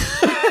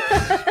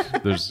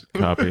 There's a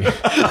copy.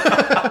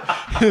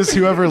 Because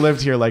whoever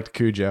lived here liked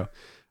Cujo.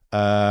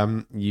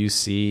 You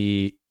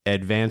see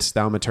Advanced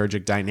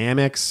Thaumaturgic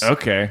Dynamics.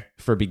 Okay.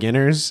 For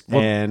beginners.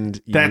 And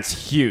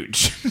that's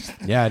huge.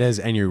 Yeah, it is.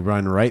 And you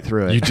run right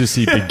through it. You just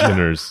see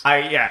beginners.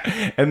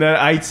 And then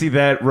I see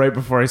that right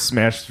before I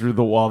smash through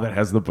the wall that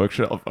has the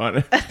bookshelf on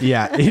it.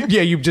 Yeah.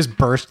 Yeah, you just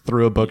burst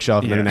through a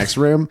bookshelf in the next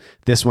room.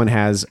 This one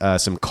has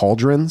some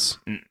cauldrons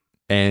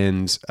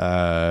and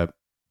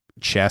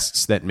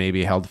chests that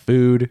maybe held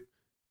food.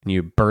 And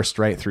you burst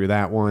right through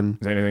that one.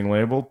 Is anything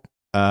labeled?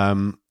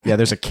 Yeah,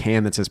 there's a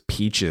can that says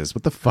peaches.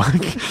 What the fuck?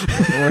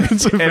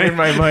 And in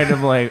my mind,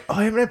 I'm like,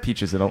 I haven't had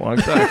peaches in a long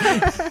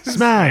time.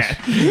 Smash!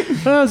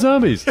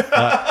 Zombies.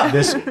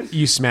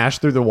 You smash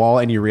through the wall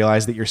and you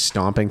realize that you're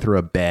stomping through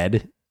a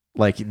bed.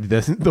 Like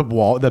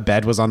the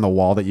bed was on the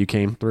wall that you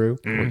came through.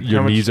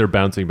 Your knees are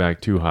bouncing back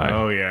too high.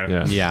 Oh,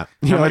 yeah. Yeah.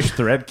 How much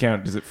thread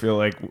count does it feel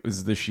like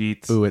is the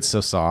sheets? Ooh, it's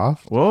so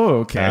soft. Whoa,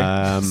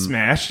 okay.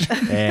 Smash.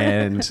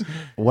 And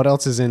what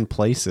else is in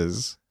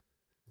places?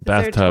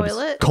 Bathtubs.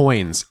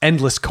 Coins.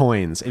 Endless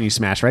coins. And you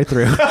smash right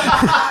through.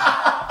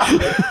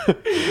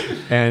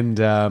 And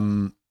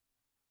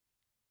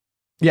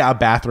yeah, a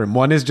bathroom.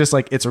 One is just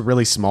like, it's a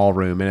really small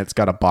room and it's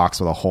got a box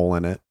with a hole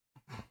in it.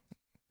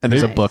 And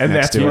there's a book and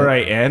next to it. And that's where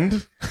I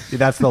end?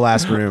 That's the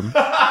last room.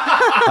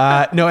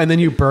 No, and then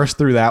you burst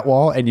through that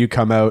wall and you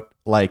come out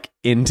like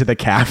into the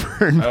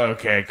cavern.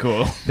 Okay,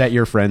 cool. That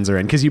your friends are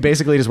in. Because you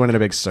basically just went in a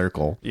big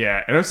circle.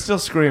 Yeah, and I'm still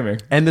screaming.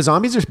 And the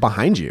zombies are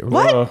behind you.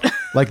 What?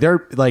 Like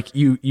they're like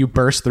you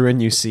burst through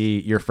and you see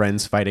your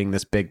friends fighting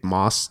this big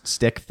moss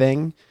stick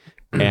thing.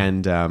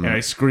 And I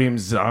scream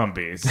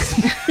zombies.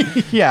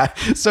 Yeah.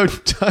 So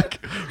Tuck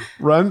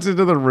runs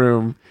into the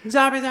room.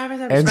 Zombies,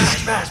 And-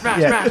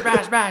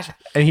 smash.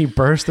 And he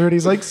bursts through it.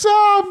 He's like,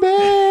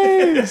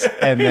 zombies!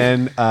 And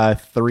then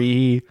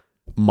 3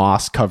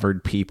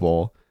 moss-covered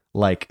people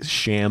like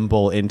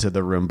shamble into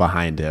the room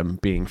behind him,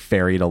 being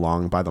ferried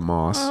along by the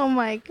moss. Oh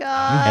my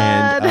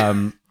god.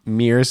 And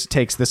Mears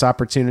takes this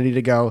opportunity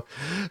to go,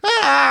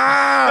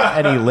 ah!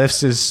 And he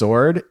lifts his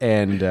sword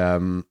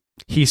and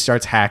he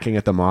starts hacking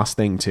at the moss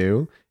thing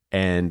too.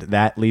 And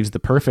that leaves the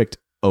perfect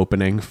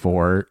opening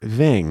for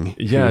Vyng,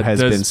 who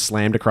has been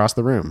slammed across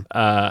the room.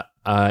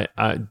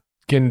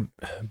 Can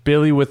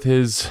Billy, with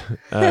his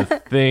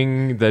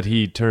thing that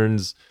he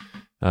turns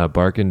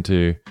bark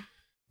into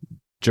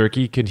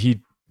jerky, can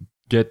he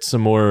get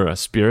some more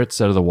spirits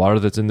out of the water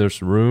that's in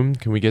this room?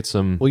 Can we get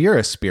some? Well, you're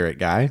a spirit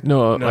guy.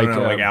 No, like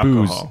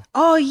booze. alcohol.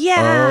 Oh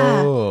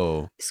yeah.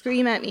 Oh.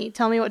 Scream at me.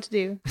 Tell me what to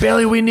do.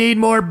 Billy, we need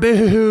more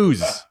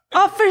booze.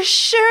 Oh, for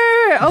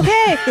sure.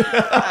 Okay.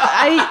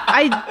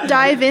 I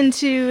dive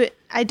into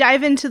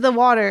the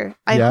water.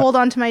 I hold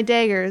on to my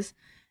daggers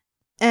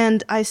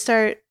and I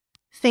start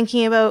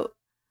thinking about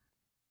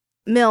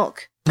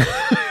milk.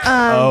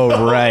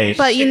 Oh, right.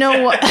 But you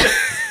know what?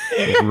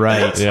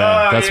 Right.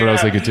 Yeah, that's what I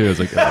was thinking too. I was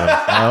like,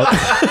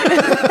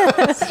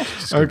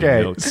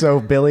 okay. milk.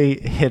 So Billy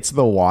hits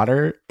the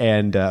water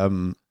and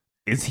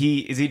Is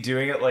he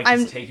doing it like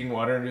he's taking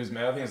water into his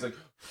mouth? And he's like,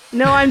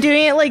 no, I'm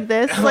doing it like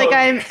this. Like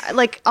I'm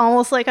like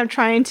almost like I'm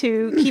trying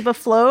to keep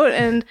afloat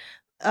and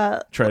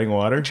treading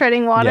water.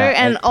 Yeah,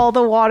 and all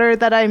the water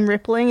that I'm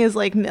rippling is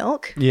like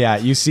milk. Yeah,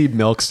 you see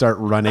milk start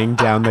running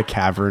down the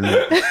cavern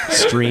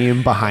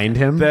stream behind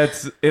him.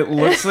 It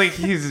looks like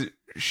he's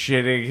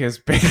shitting his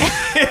pants.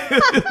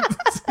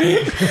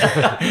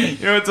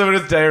 You know when someone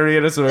has diarrhea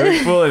in a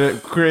swimming pool and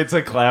it creates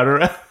a cloud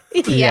around?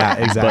 Yeah,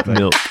 exactly.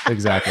 milk.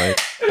 Exactly.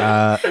 You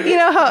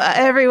know how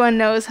everyone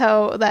knows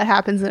how that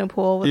happens in a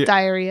pool with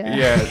diarrhea.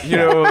 Yeah,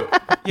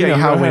 You know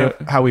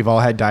how we've all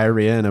had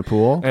diarrhea in a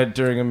pool?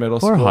 during a middle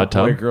Or a school hot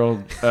tub.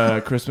 boy-girl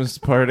Christmas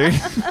party.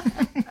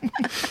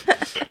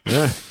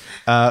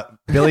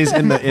 Billy's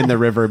in the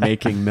river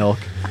making milk.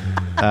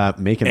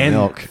 Making And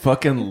milk.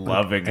 fucking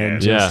loving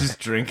it. Yeah. Just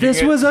drinking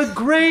it. a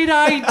great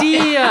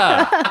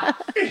idea.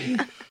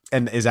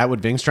 And is that what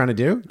Ving's trying to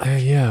do?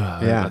 Yeah.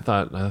 I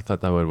thought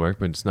that would work,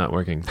 but it's not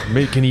working.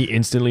 Can he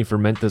instantly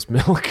ferment this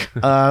milk?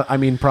 I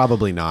mean,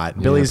 probably not.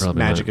 Billy's probably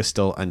magic not. is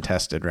still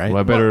untested, right? Well,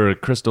 I better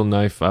crystal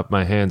knife up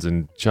my hands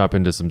and chop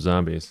into some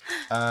zombies.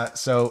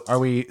 So are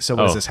we? So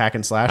what is this, hack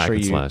and slash? Hack or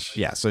and you? slash.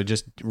 Yeah. So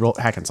just roll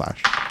hack and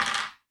slash.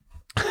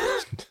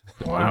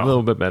 A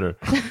little bit better.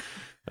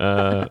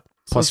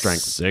 Plus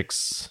strength.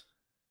 Six.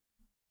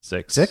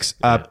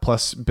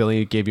 Plus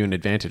Billy gave you an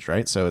advantage,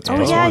 right? So it's Oh,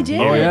 plus yeah, I one. did.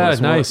 Oh yeah, plus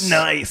one. nice.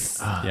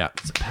 Nice. Yeah.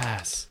 It's a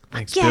pass.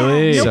 Thanks, Yeah,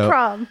 Billy. no So-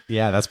 problem.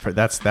 Yeah,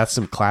 that's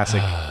some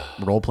classic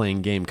role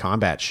playing game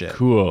combat shit.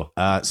 Cool.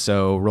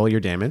 So roll your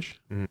damage.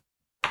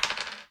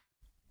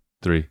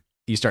 3.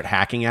 You start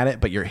hacking at it,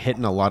 but you're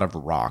hitting a lot of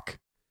rock,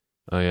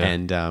 Oh yeah.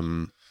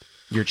 and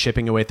you're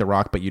chipping away at the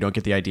rock, but you don't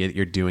get the idea that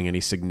you're doing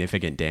any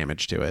significant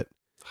damage to it.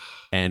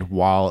 And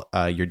while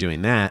you're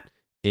doing that,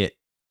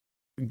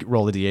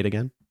 roll the d8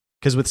 again,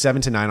 because with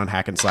 7 to 9 on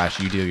hack and slash,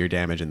 you deal your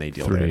damage and they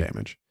deal 3. their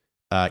damage.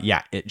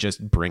 Yeah, it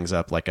just brings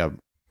up like a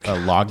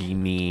loggy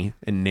knee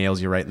and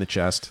nails you right in the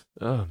chest.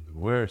 Oh,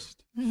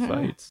 worst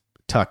fights.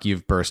 Tuck,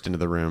 you've burst into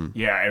the room.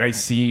 Yeah, and I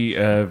see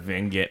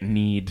Vyng get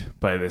kneed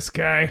by this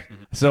guy.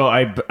 So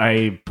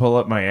I pull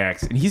up my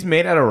axe, and he's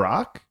made out of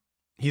rock.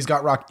 He's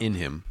got rock in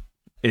him.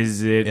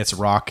 Is it? It's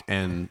rock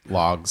and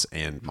logs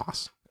and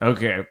moss.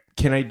 Okay.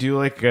 Can I do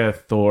like a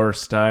Thor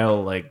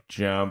style like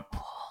jump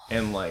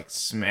and like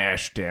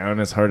smash down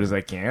as hard as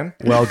I can?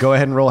 Well, go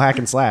ahead and roll hack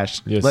and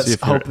slash. Yeah, see Let's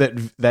if hope that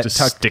Just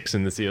Tuck. sticks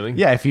in the ceiling.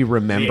 Yeah, if he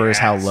remembers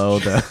how Yes. low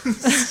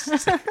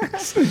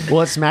the.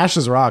 Well, it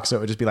smashes rock, so it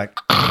would just be like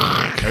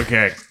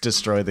Okay.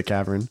 destroy the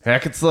cavern.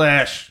 Hack and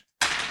slash.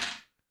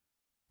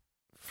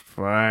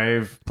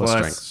 5 Plus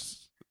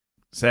plus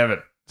 7.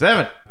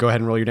 7. Go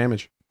ahead and roll your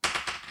damage.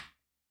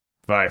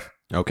 5.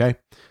 Okay.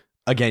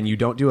 Again, you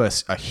don't do a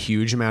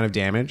huge amount of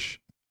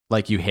damage.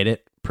 Like you hit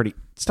it pretty.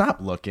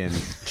 Stop looking.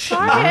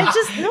 Sorry, I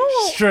just no.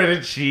 Try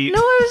to cheat. No,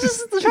 I was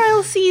just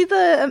trying to see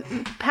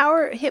the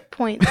power hit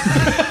points.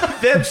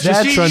 That's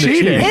That's trying to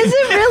cheat. Is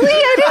it really?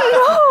 I didn't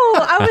know.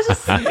 I was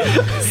just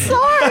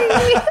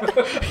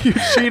sorry.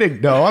 You're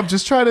cheating. No, I'm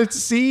just trying to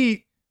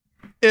see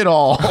it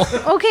all.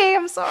 Okay,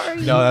 I'm sorry.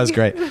 No, that was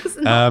great. It was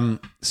not-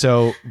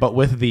 But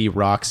with the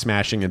rock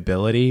smashing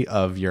ability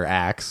of your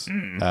axe,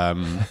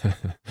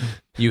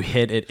 you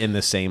hit it in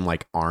the same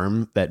like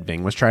arm that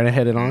Vyng was trying to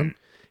hit it on,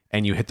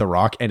 and you hit the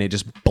rock, and it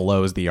just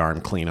blows the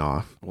arm clean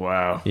off.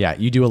 Wow. Yeah,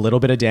 you do a little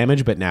bit of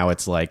damage, but now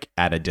it's like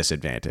at a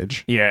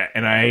disadvantage. Yeah,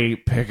 and I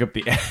pick up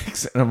the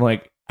axe and I'm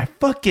like, I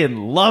fucking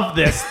love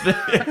this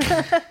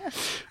thing.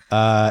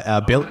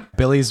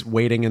 Billy's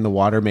waiting in the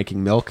water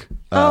making milk,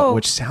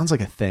 which sounds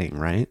like a thing,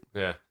 right?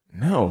 Yeah.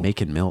 No.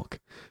 Making milk.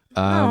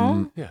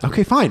 No.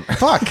 Okay, fine.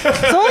 Fuck.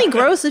 It's only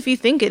gross if you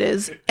think it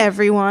is,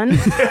 everyone.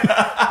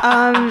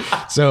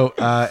 So,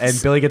 and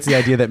Billy gets the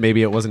idea that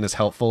maybe it wasn't as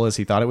helpful as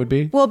he thought it would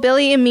be. Well,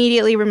 Billy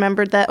immediately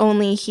remembered that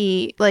only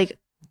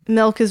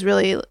milk is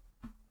really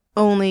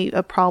only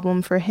a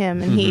problem for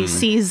him, and he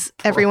sees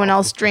everyone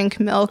else drink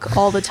milk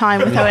all the time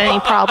without any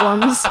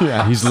problems.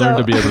 Yeah, He's learned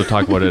to be able to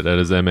talk about it at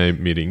his MA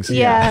meetings.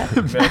 Yeah.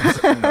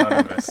 Milk's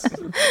anonymous.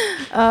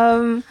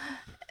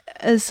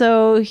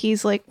 So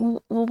he's like,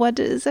 well, what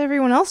does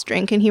everyone else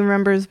drink? And he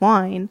remembers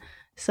wine.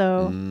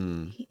 So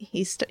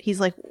he's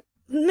like,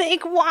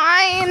 make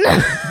wine.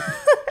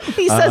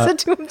 He says it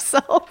to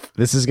himself.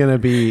 this has got to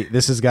be,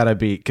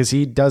 because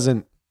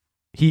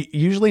he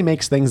usually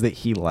makes things that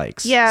he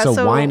likes. Yeah, So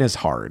so- wine is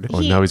hard. Oh,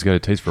 now he's got a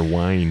taste for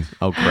wine.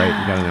 Oh, great.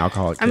 You got an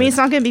alcoholic. I mean, it's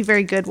not going to be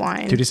very good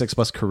wine. 2d6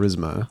 plus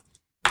charisma.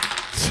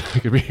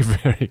 It could be a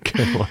very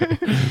good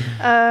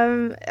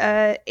one.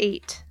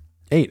 8.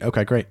 8.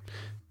 Okay, great.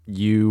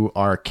 You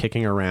are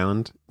kicking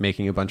around,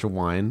 making a bunch of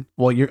wine.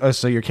 Well, you're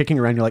kicking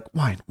around. You're like,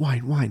 wine,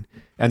 wine, wine.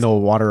 And the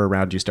water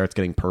around you starts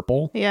getting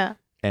purple Yeah.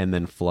 and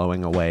then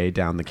flowing away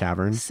down the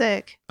cavern.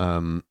 Sick.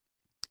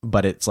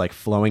 But it's like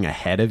flowing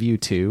ahead of you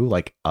too,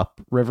 like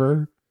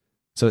upriver.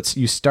 So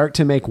you start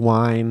to make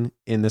wine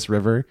in this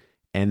river,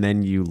 and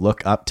then you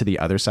look up to the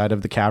other side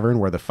of the cavern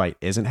where the fight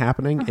isn't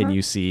happening, and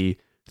you see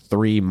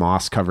 3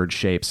 moss-covered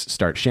shapes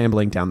start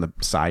shambling down the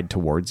side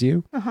towards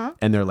you,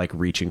 and they're like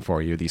reaching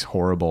for you. These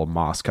horrible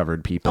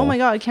moss-covered people. Oh my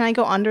god, can I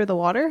go under the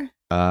water?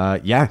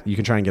 Yeah, you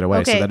can try and get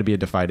away. So Okay. that'd be a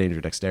defy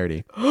danger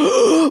dexterity.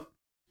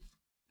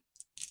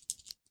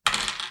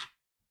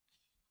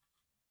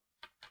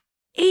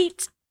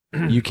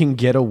 You can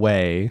get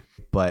away,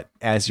 but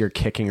as you're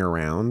kicking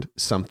around,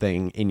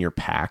 something in your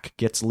pack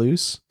gets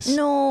loose.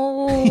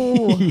 No.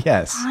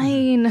 Yes.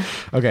 Fine.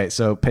 Okay,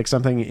 so pick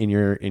something in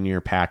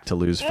your pack to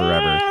lose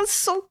forever.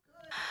 So.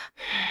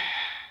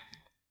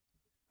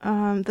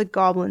 The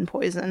goblin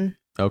poison.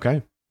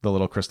 Okay. The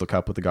little crystal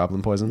cup with the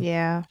goblin poison.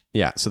 Yeah.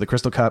 Yeah. So the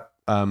crystal cup,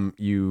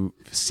 you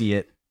see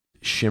it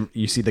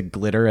you see the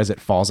glitter as it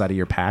falls out of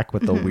your pack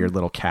with the weird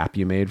little cap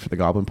you made for the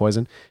goblin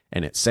poison,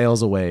 and it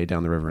sails away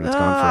down the river and it's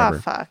gone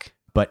forever. Fuck.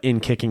 But in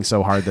kicking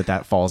so hard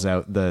that falls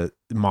out, the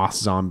moss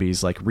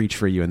zombies like reach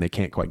for you and they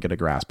can't quite get a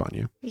grasp on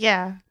you.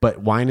 Yeah. But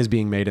wine is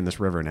being made in this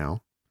river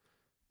now.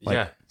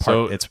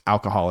 So it's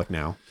alcoholic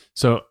now.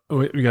 So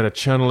we got to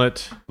channel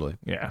it.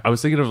 Yeah. I was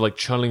thinking of like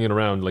channeling it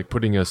around, like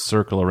putting a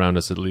circle around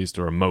us at least,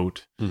 or a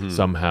moat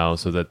somehow,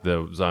 so that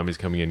the zombies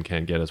coming in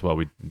can't get us while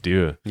we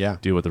deal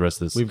with the rest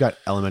of this. We've got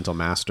elemental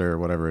master or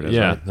whatever it is.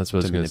 Yeah, right? that's what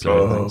I was going to say.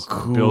 manipulate Oh, things.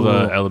 cool. Build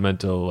a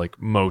elemental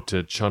like moat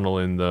to channel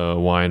in the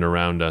wine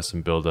around us,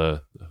 and build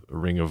a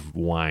ring of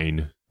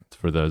wine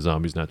for the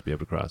zombies not to be able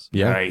to cross.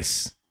 Yeah.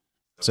 Nice.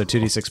 So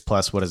 2d6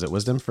 plus, what is it?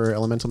 Wisdom for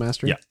elemental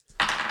mastery? Yeah.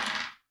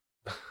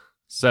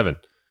 7.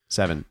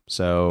 7.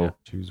 So Yeah.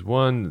 Choose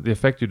one. The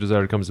effect you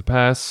desire comes to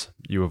pass.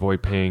 You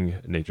avoid paying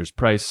nature's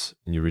price,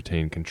 and you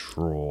retain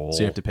control.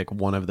 you have to pick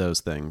one of those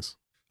things.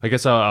 I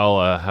guess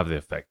I'll have the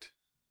effect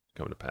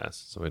come to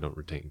pass, so I don't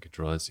retain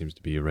control. That seems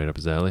to be right up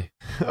his alley.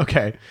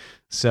 Okay.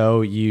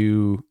 So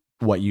you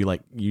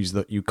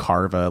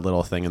carve a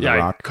little thing in the I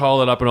rock.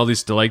 call it up, and all these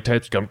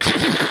stalactites come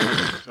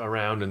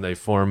around, and they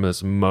form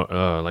this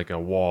like a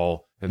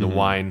wall, and the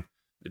wine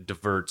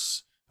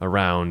diverts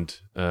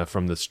around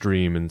from the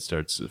stream and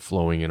starts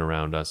flowing in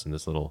around us in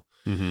this little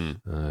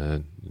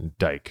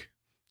dike.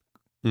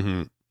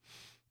 Mm-hmm.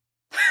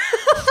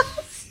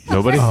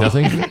 Nobody?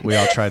 Nothing? We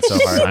all tried so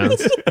hard.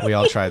 Silence. We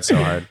all tried so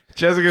hard.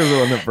 Jessica's the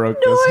one that broke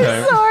No, this I'm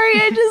time.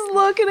 sorry. I just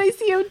look and I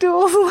see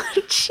Abdul's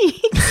little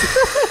cheeks.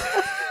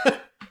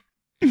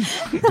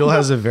 Abdul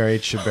has a very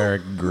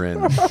chiberic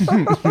grin.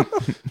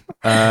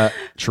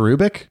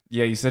 Cherubic?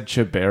 Yeah, you said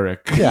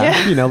Chiberic.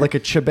 Yeah, like a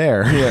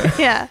chiber. Yeah.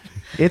 Yeah.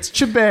 It's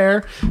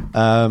chiber.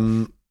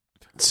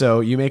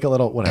 So you make a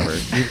little whatever.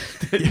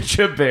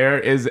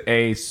 Chiber is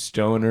a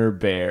stoner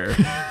bear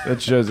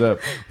that shows up.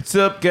 What's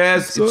up,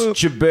 guys? It's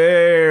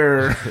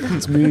Chiber.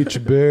 It's me,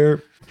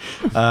 chiber.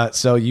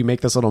 So you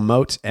make this little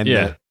moat,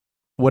 and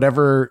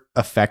whatever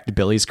effect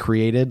Billy's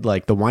created,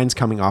 like the wine's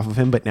coming off of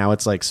him, but now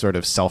it's like sort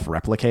of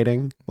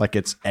self-replicating, like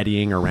it's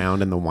eddying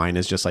around, and the wine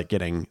is just like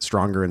getting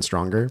stronger and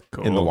stronger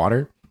in the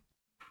water.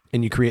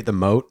 And you create the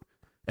moat,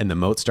 and the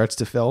moat starts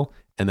to fill,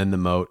 and then the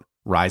moat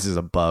rises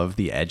above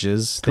the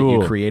edges that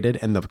you created,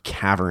 and the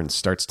cavern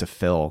starts to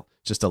fill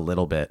just a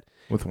little bit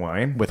With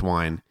wine? with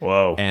wine.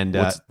 Whoa. And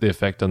What's the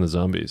effect on the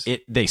zombies?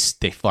 they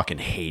fucking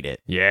hate it.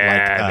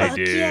 Yeah, Like,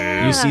 they do.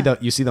 yeah.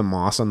 You see the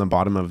moss on the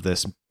bottom of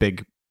this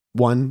big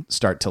one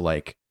start to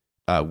like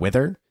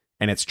wither,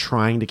 and it's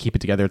trying to keep it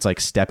together. It's like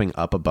stepping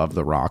up above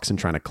the rocks and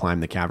trying to climb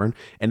the cavern,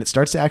 and it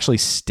starts to actually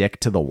stick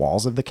to the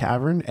walls of the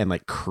cavern and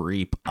like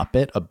creep up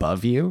it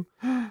above you.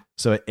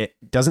 So it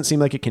doesn't seem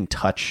like it can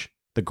touch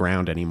the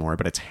ground anymore,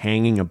 but it's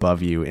hanging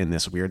above you in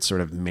this weird sort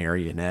of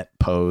marionette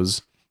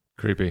pose.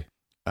 Creepy.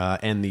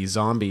 And the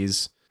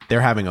zombies,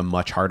 they're having a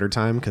much harder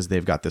time because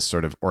they've got this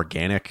sort of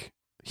organic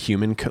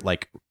human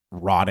like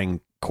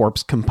rotting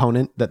corpse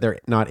component that they're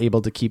not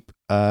able to keep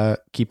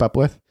up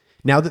with.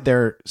 Now that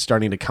they're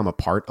starting to come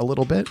apart a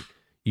little bit,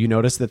 you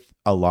notice that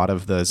a lot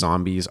of the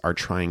zombies are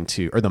trying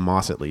to, or the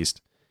moss at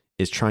least,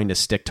 is trying to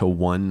stick to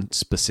one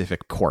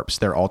specific corpse.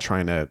 They're all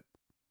trying to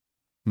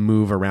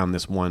move around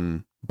this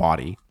one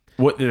body.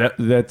 What?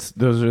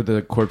 Those are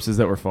the corpses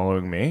that were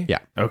following me? Yeah.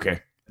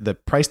 Okay. The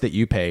price that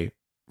you pay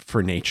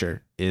for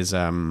nature is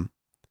the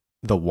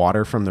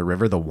water from the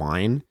river, the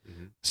wine,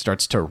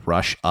 starts to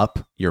rush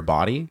up your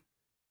body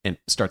and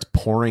starts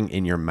pouring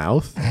in your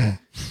mouth.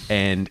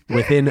 And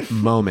within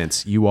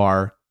moments, you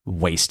are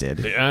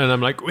wasted. And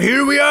I'm like,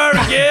 here we are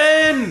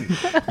again.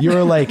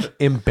 You're like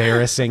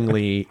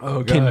embarrassingly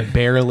can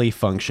barely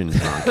function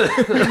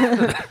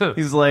drunk.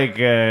 He's like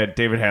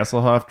David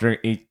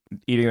Hasselhoff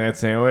eating that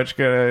sandwich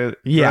kind of.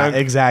 Yeah,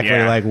 exactly.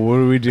 Yeah. Like, what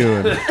are we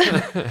doing?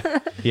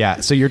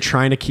 Yeah. So you're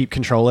trying to keep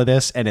control of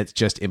this, and it's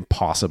just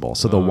impossible.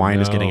 So the wine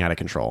is getting out of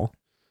control,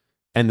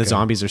 and the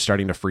zombies are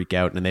starting to freak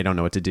out, and they don't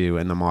know what to do.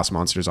 And the moss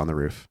monster's on the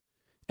roof,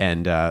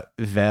 and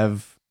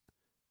Vev,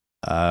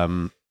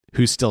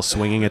 who's still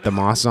swinging at the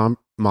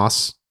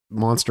moss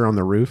monster on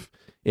the roof,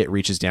 it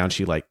reaches down.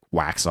 She like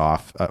whacks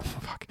off.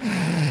 Fuck.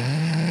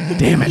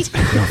 Damn it.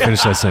 No,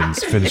 finish that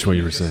sentence. Finish what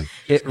you were saying.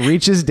 It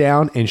reaches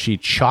down and she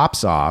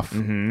chops off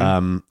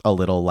a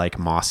little like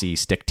mossy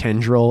stick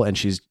tendril, and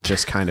she's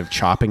just kind of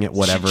chopping at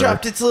whatever. She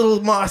chopped its little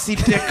mossy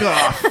dick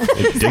off.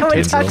 Is that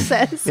what Tuck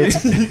says?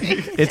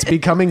 It's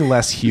becoming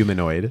less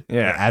humanoid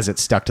Yeah. as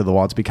it's stuck to the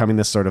wall. It's becoming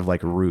this sort of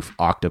like roof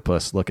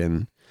octopus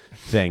looking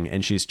thing,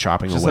 and she's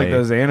chopping Just away. like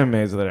those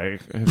animes that I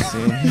have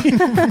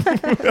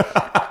seen.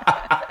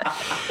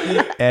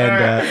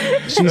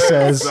 And she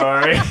says,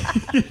 Sorry.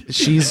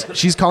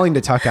 she's calling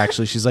to Tuck,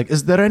 actually. She's like,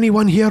 is there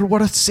anyone here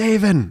worth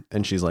saving?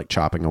 And she's like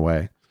chopping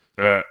away.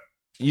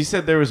 You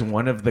said there was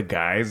one of the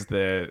guys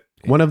that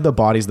One of the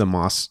bodies the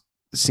moss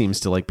seems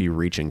to like be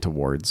reaching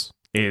towards.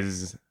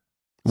 is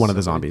One of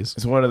the zombies.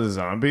 Is one of the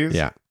zombies?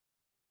 Yeah.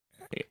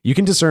 You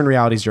can discern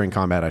realities during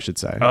combat, I should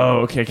say. Oh,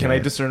 okay. Can I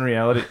Yeah. discern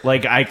reality?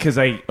 Like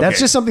okay. That's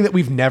just something that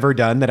we've never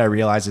done that I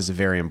realize is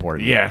very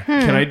important. Yeah.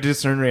 Can I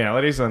discern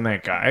realities on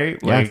that guy?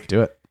 Yeah, Like,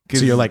 do it. 'cause-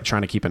 So you're like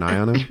trying to keep an eye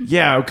on him?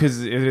 yeah,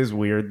 because it is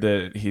weird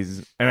that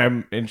he's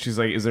and she's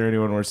like, is there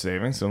anyone worth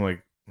saving? So I'm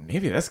like,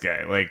 maybe this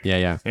guy. Like,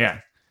 Yeah.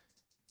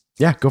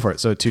 yeah. Go for it.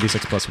 So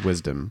 2d6 plus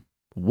wisdom.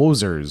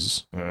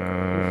 Wozers.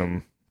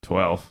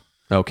 12.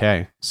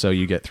 Okay. So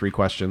you get 3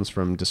 questions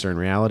from discern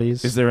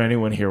realities. Is there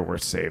anyone here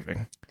worth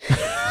saving?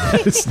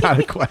 It's not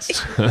a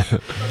question.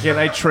 Can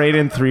I trade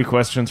in 3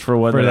 questions for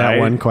one? For that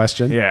one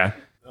question? Yeah.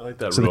 I like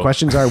that So the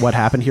questions are, what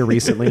happened here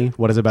recently?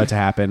 What is about to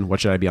happen? What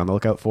should I be on the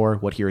lookout for?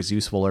 What here is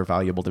useful or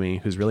valuable to me?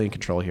 Who's really in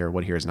control here?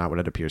 What here is not what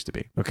it appears to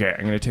be? Okay,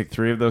 I'm going to take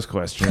 3 of those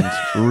questions,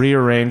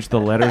 rearrange the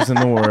letters and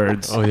the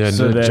words. Oh, yeah,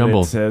 so no that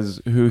jumble. it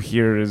says who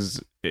here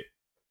is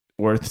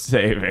worth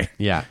saving.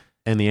 Yeah.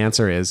 And the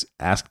answer is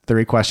ask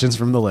 3 questions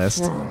from the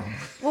list.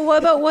 Well, what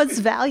about what's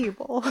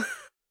valuable?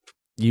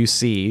 You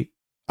see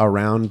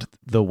around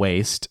the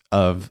waist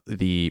of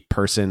the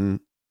person,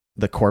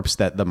 the corpse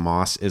that the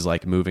moss is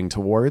like moving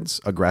towards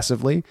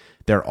aggressively,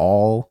 they're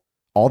all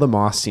the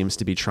moss seems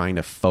to be trying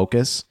to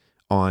focus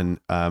on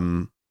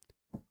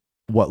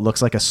what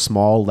looks like a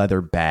small leather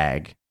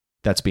bag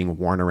that's being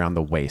worn around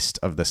the waist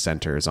of the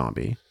center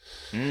zombie.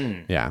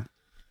 Yeah.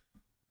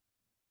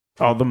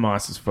 All the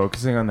moss is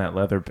focusing on that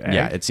leather bag.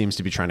 Yeah, it seems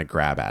to be trying to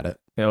grab at it.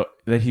 You know,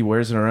 that he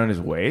wears it around his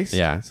waist.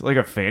 Yeah. It's like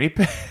a fanny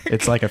pack.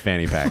 It's like a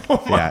fanny pack.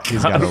 Oh my Yeah,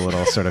 he's got a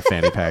little sort of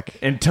fanny pack.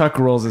 And Tuck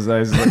rolls his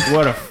eyes. He's like,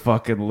 what a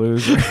fucking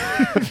loser.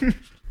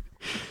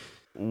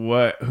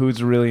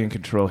 Who's really in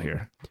control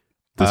here?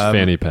 This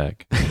fanny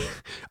pack.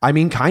 I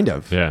mean, kind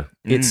of. Yeah.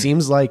 It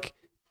seems like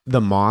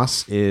the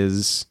moss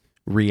is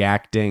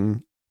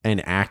reacting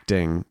and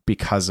acting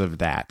because of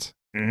that,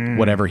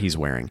 whatever he's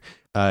wearing.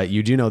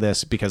 You do know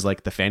this because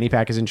like the fanny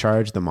pack is in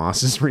charge. The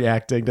moss is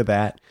reacting to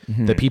that.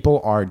 The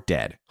people are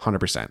dead,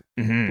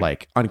 100%.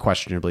 Like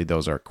unquestionably,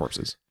 those are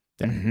corpses.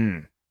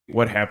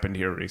 What happened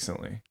here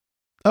recently?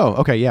 Oh,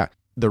 okay. Yeah.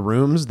 The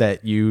rooms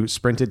that you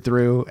sprinted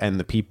through and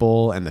the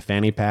people and the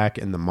fanny pack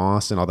and the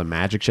moss and all the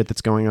magic shit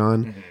that's going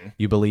on.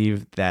 You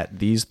believe that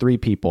these 3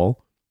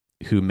 people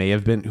who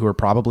are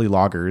probably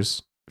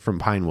loggers from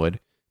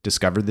Pinewood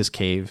discovered this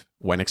cave,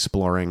 went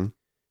exploring,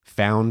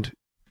 found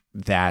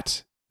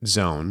that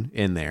zone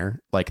in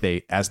there. Like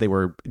as they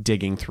were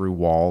digging through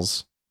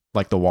walls,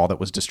 like the wall that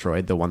was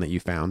destroyed, the one that you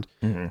found,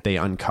 they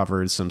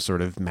uncovered some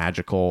sort of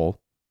magical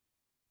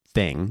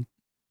thing.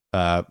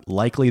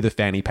 Likely the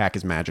fanny pack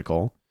is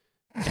magical.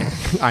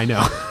 I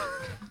know.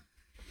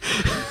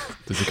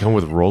 Does it come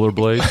with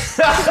rollerblades?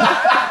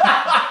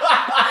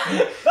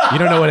 You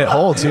don't know what it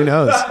holds. Who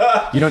knows?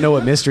 You don't know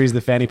what mysteries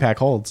the fanny pack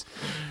holds.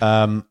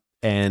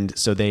 And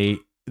so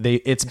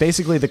it's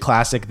basically the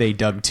classic, they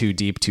dug too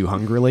deep too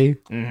hungrily.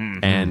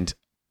 And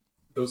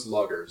Those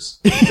loggers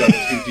dug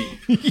too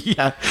deep.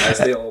 yeah, As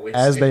they always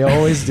as do. they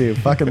always do.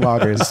 Fucking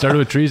loggers. Started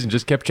with trees and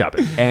just kept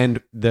chopping.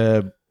 And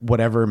the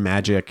whatever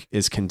magic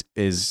is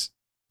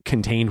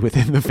contained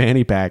within the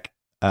fanny pack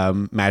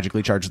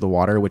magically charged the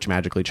water, which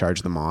magically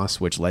charged the moss,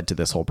 which led to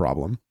this whole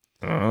problem.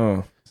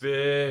 Oh.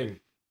 Vyng.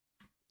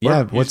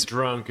 Yeah, He's what's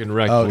drunk and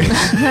reckless.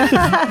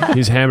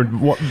 He's hammered.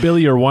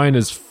 Billy, your wine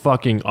is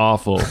fucking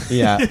awful.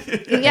 yeah.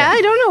 Yeah,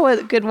 I don't know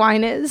what good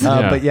wine is.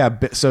 Yeah. But yeah,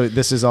 so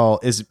this is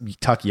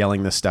Tuck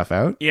yelling this stuff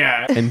out.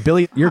 Yeah. And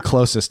Billy, you're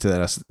closest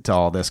to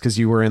all this because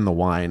you were in the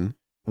wine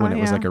when Oh, it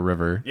was yeah. like a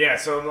river. Yeah,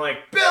 so I'm like,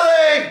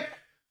 Billy!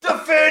 The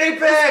fanny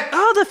pack!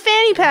 Oh, the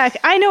fanny pack.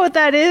 I know what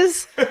that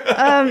is.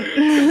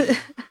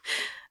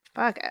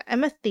 Fuck,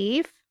 I'm a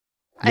thief.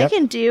 I Yep.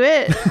 can do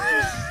it.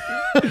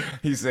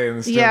 He's saying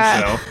this to Yeah.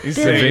 himself. He's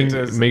Billy. saying to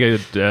Vyng, his, make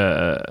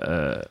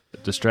a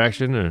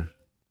distraction or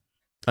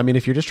I mean,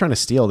 if you're just trying to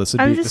steal, this would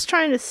I'm be just this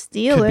trying to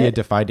steal could be a it.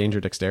 defy danger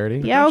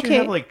dexterity. Yeah, Don't you okay.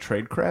 have like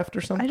tradecraft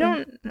or something? I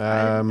don't.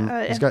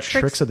 He's I got have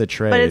tricks of the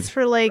trade. but it's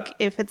for like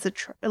if it's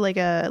like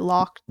a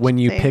locked when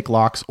you thing. pick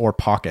locks or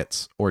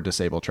pockets or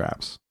disable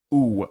traps.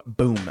 Ooh,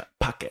 boom,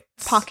 pockets.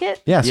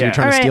 pocket. Yeah, so Yeah. you're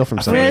trying to Alright. steal from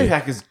A somebody. fanny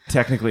pack is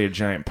technically a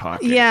giant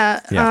pocket. Yeah,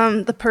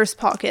 Yeah. the purse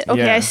pocket.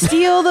 Okay, Yeah. I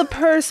steal the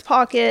purse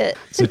pocket.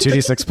 So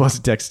 2d6 plus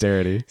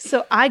dexterity.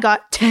 So I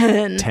got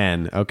 10.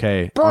 10.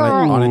 Okay.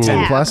 On a 10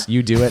 Dab. plus,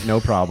 you do it,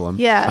 no problem.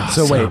 Yeah.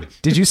 So wait,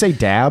 did you say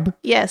dab?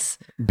 Yes.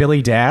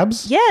 Billy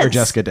dabs? Yes. Or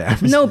Jessica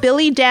dabs? No,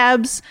 Billy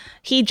dabs.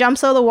 He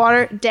jumps out of the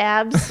water,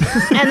 dabs,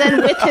 and then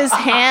with his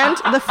hand,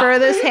 the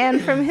furthest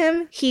hand from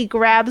him, he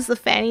grabs the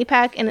fanny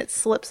pack and it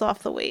slips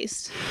off the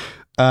waist.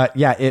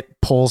 Yeah,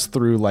 it pulls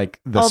through like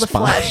the All the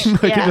spine. flesh,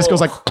 Like yeah. it just goes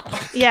like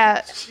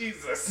Yeah,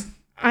 Jesus.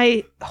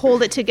 I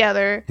hold it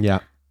together. yeah.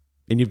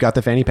 And you've got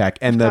the fanny pack,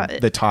 and Got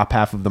it. the top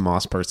half of the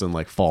moss person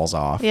like falls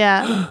off.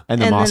 Yeah.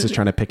 And the moss then- is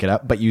trying to pick it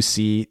up, but you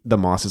see the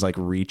moss is like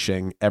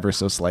reaching ever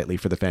so slightly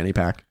for the fanny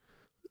pack.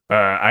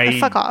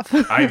 Fuck off.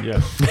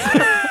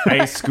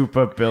 I scoop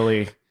up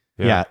Billy.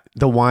 Yeah.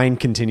 The wine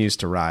continues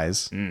to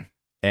rise. Mm.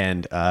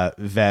 And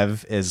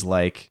Vev is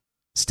like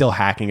still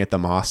hacking at the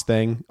moss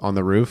thing on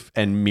the roof,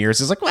 and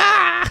Mears is like,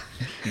 ah!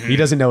 He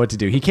doesn't know what to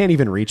do. He can't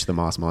even reach the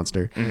moss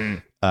monster.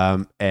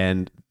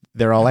 And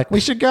they're all like, we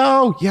should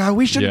go. Yeah,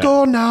 we should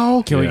go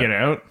now. Can we get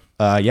out?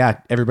 Yeah,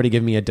 everybody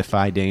give me a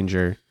defy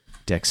danger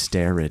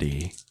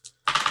dexterity.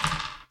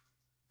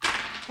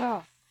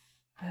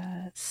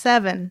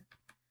 7.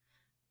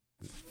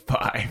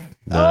 5.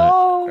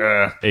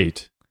 Oh.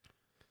 8.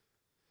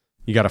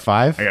 You got a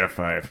 5? I got a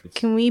 5.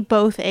 Can we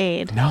both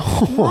aid? No.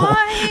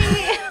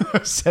 Why?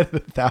 I've said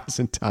it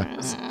 1,000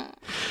 times.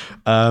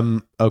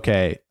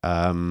 Okay.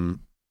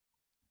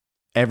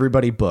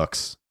 Everybody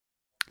books.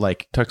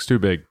 Like, Tuck's too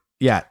big.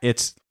 yeah,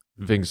 it's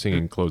Vyng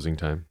singing closing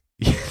time.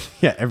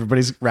 yeah,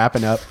 everybody's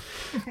wrapping up.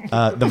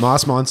 The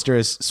moss monster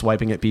is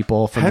swiping at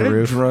people from How the did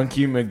roof.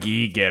 Drunky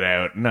McGee get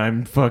out and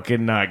I'm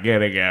fucking not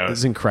getting out?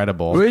 It's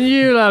incredible. Wouldn't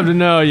you love to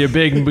know, you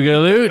big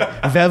galoot?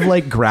 Vev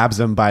like grabs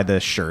him by the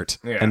shirt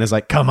and is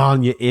like, "Come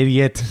on, you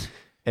idiot!"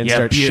 And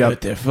starts shoving.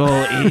 beautiful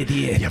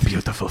idiot. You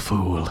beautiful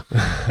fool.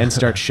 And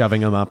starts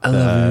shoving him up. I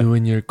love you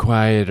when you're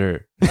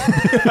quieter.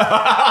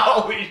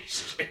 Holy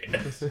shit.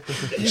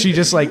 She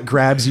just like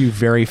grabs you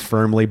very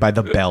firmly by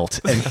the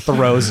belt and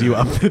throws you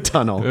up the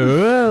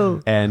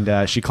tunnel.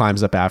 And she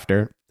climbs up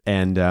after.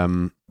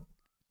 And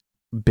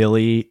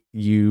Billy,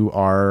 you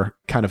are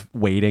kind of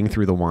wading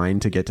through the wine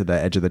to get to the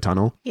edge of the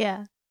tunnel.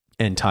 Yeah.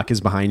 And Tuck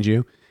is behind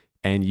you.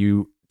 And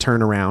you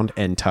turn around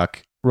and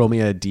Tuck, roll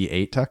me a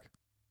D8, Tuck.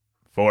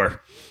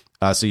 4.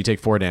 So you take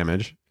 4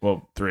 damage.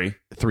 Well, 3.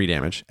 3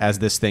 damage as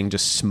this thing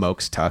just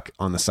smokes Tuck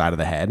on the side of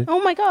the head.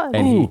 Oh my god.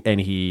 And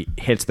he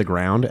hits the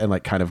ground and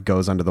like kind of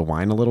goes under the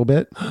wine a little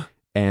bit.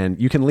 And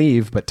you can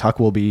leave, but Tuck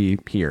will be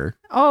here.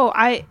 Oh,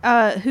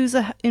 who's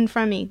in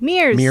front of me?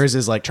 Mears. Mears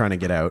is like trying to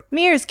get out.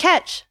 Mears,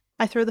 catch.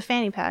 I throw the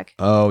fanny pack.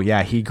 Oh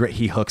yeah, he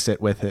hooks it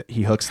with it.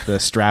 He hooks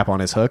the strap on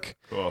his hook.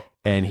 Cool.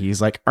 And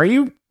he's like, what are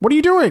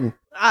you doing?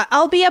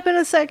 I'll be up in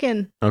a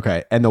second.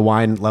 Okay. And the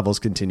wine levels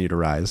continue to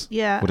rise.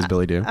 Yeah. What does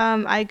Billy do?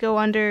 I go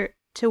under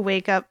to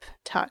wake up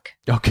Tuck.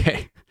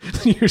 Okay.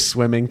 You're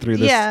swimming through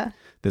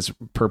this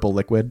purple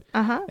liquid.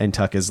 Uh-huh. And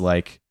Tuck is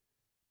like,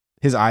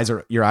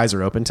 your eyes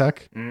are open,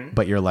 Tuck,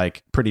 but you're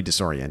like pretty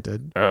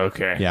disoriented.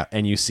 Okay. Yeah.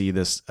 And you see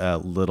this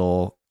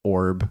little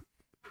orb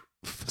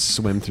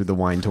swim through the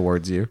wine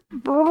towards you.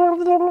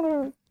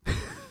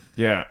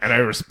 Yeah, and I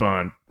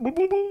respond.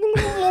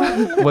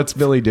 What's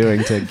Billy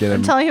doing to get him?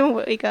 I'm telling him to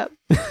wake up.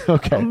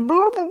 Okay.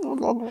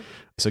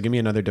 So give me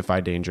another defy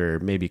danger,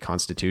 maybe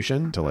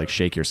constitution to like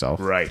shake yourself.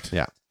 Right.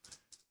 Yeah.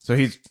 So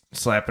he's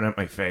slapping at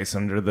my face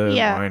under the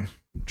Yeah. wine,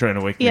 trying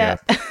to wake me Yeah.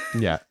 up.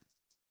 Yeah.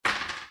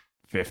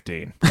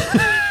 15.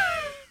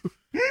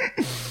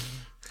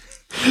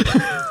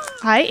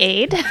 I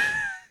aid.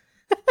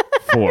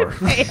 4.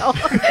 Fail.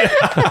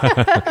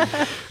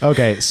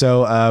 Okay.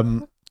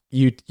 So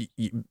you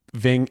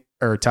Vyng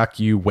or Tuck,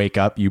 you wake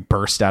up, you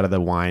burst out of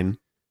the wine,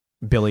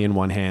 Billy in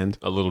one hand.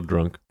 A little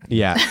drunk.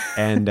 Yeah.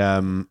 And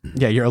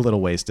yeah, you're a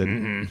little wasted.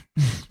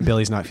 Mm-hmm.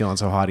 Billy's not feeling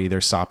so hot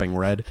either, sopping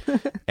red.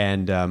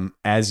 And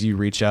as you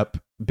reach up,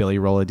 Billy,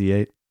 roll a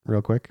d8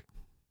 real quick.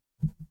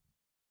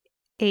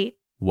 8.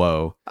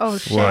 Whoa. Oh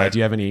shit. Whoa. Do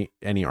you have any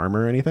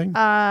armor or anything?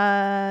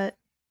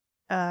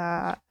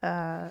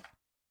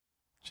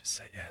 Just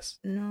say yes.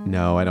 No.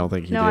 No, I don't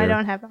think you do. No, I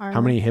don't have armor.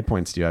 How many hit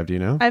points do you have? Do you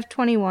know? I have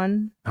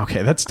 21.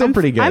 Okay, that's still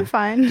pretty good. I'm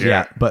fine.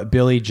 Yeah, but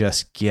Billy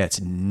just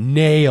gets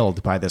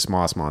nailed by this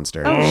moss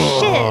monster. Oh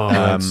shit. Oh,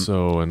 that's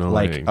so annoying.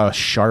 Like a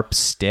sharp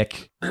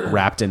stick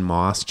wrapped in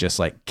moss just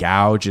like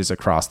gouges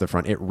across the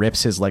front. It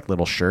rips his like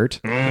little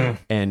shirt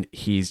and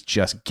he's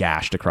just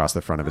gashed across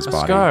the front of his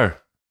body. Scar.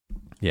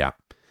 Yeah.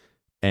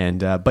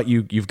 And but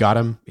you've got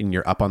him and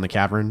you're up on the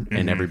cavern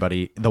and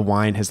everybody, the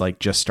wine has like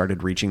just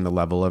started reaching the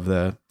level of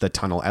the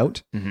tunnel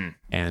out.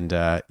 And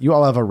you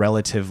all have a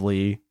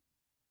relatively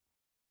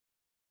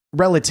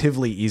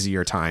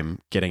easier time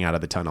getting out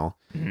of the tunnel.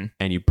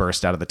 And you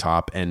burst out of the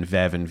top, and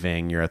Vev and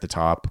Vyng, you're at the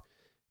top.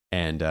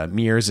 And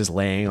Mears is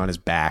laying on his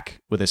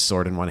back with his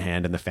sword in one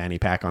hand and the fanny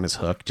pack on his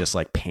hook, just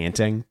like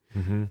panting.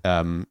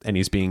 And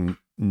he's being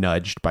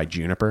nudged by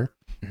Juniper.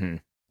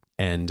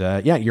 And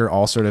yeah, you're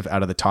all sort of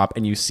out of the top,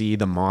 and you see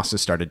the moss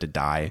has started to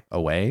die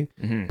away,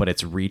 but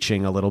it's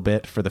reaching a little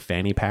bit for the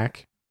fanny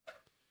pack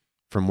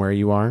from where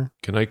you are.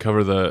 Can I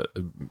cover the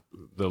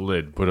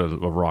lid? Put a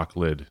rock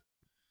lid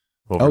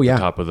over Oh, yeah.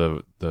 the top of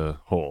the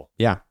hole.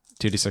 Yeah,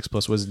 2d6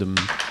 plus wisdom.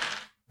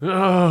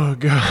 Oh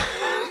god.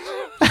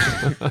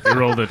 You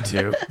rolled a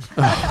 2.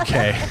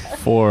 Okay.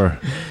 4.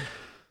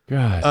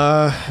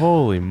 God.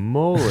 Holy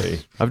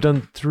moly. I've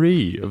done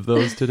 3 of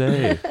those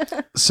today.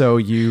 So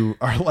you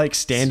are like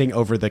standing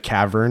over the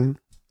cavern,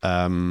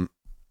 hands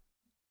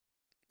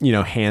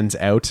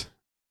out.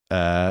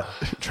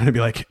 trying to be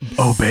like,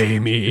 obey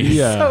me.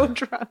 Yeah. So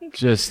drunk.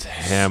 Just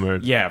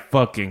hammered. Yeah,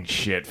 fucking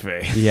shit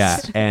face. Yeah,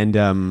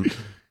 and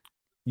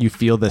you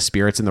feel the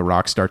spirits in the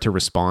rock start to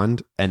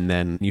respond, and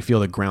then you feel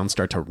the ground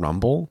start to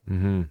rumble,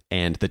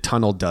 and the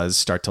tunnel does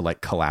start to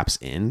like collapse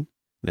in,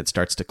 and it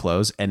starts to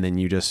close, and then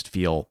you just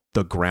feel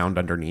the ground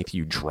underneath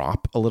you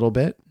drop a little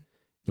bit.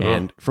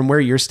 And from where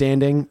you're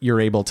standing, you're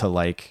able to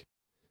like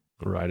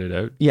Ride it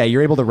out. Yeah,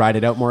 you're able to ride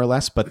it out more or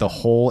less, but the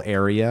whole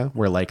area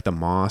where like the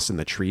moss and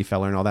the tree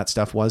feller and all that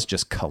stuff was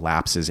just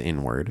collapses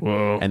inward.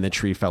 Whoa. And the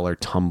tree feller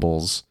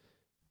tumbles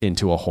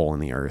into a hole in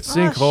the earth.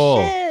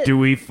 Sinkhole. shit. Do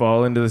we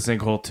fall into the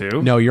sinkhole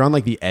too? No, you're on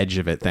like the edge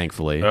of it,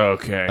 thankfully.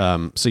 Okay.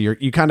 So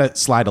you kind of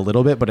slide a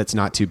little bit, but it's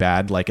not too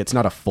bad. Like it's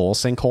not a full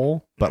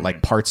sinkhole, but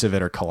like parts of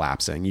it are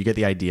collapsing. You get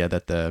the idea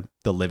that the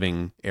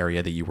living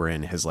area that you were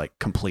in has like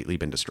completely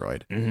been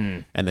destroyed.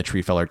 Mhm. And the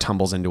tree feller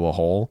tumbles into a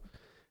hole.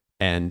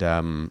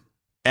 And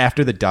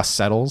after the dust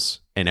settles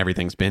and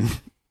everything's been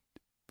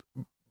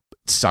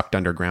sucked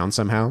underground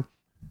somehow,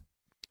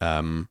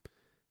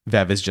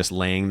 Vev is just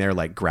laying there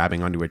like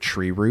grabbing onto a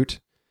tree root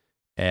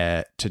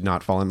to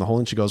not fall in the hole.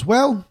 And she goes,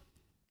 well,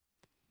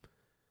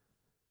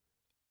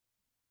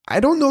 I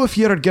don't know if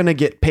you're going to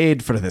get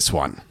paid for this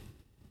one.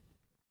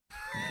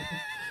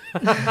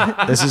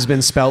 This has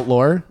been Spelt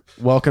Lore.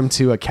 Welcome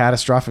to a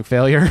catastrophic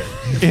failure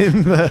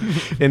in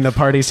the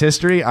party's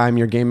history. I'm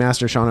your game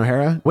master, Sean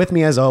O'Hara. With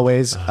me, as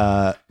always,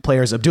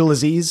 players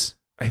Abdulaziz.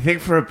 I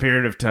think for a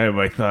period of time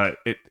I thought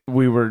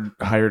we were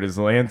hired as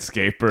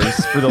landscapers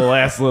for the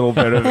last little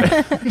bit of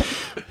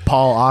it.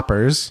 Paul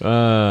Oppers.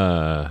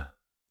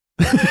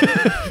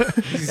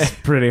 He's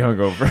pretty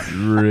hungover.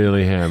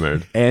 Really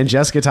hammered. And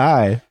Jessica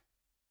Ty.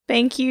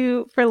 Thank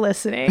you for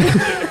listening.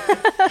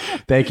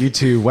 Thank you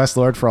to Wes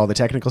Lord for all the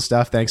technical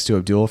stuff. Thanks to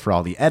Abdul for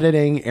all the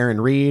editing. Aaron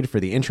Reed for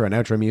the intro and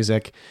outro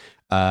music.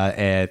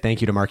 And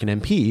thank you to Mark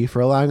and MP for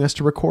allowing us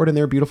to record in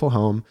their beautiful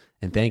home.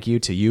 And thank you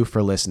to you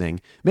for listening.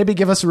 Maybe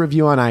give us a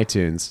review on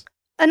iTunes.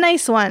 A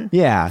nice one.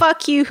 Yeah.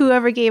 Fuck you,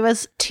 whoever gave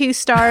us 2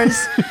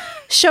 stars.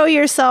 Show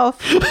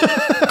yourself.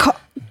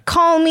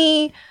 Call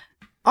me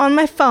on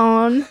my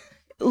phone.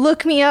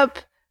 Look me up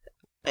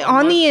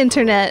on the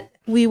internet.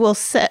 We will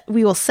set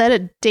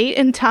a date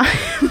and time.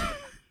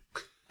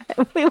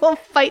 We will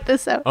fight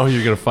this out. Oh,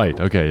 you're going to fight.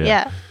 Okay, yeah.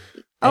 Yeah.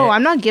 Oh,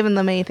 I'm not giving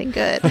them anything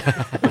good.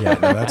 Yeah,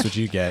 no, that's what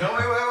you get.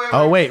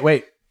 No, wait. Oh,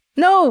 wait.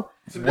 No.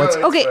 What's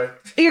Okay,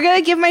 you're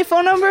gonna give my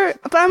phone number,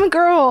 but I'm a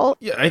girl.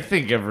 Yeah, I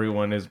think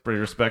everyone is pretty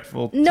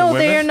respectful to No, women.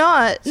 they're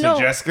not. So No.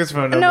 Jessica's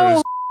phone number No.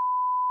 is...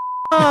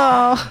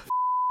 Oh.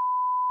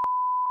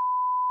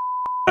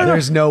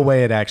 There's no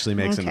way it actually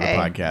makes it into the Okay.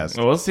 podcast.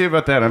 Well, we'll see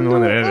about that. I'm the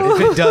one that edited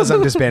it. If it does,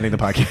 I'm disbanding the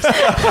podcast.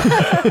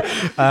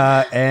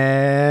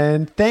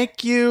 And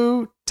thank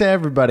you to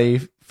everybody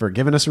for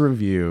giving us a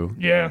review.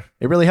 Yeah,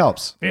 It really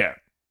helps. yeah,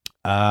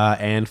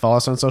 And follow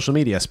us on social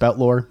media. Spout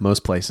Lore,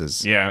 most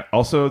places. yeah.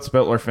 Also, it's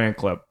Spelt Lore Fan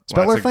Club.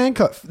 Spout Lore Lots of- fan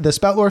club. The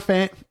Spout Lore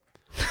fan.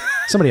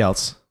 Somebody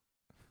else.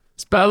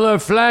 Speller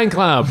Flying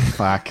Club.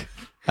 Fuck.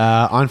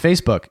 On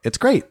Facebook. It's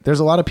great. There's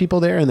a lot of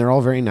people there, and they're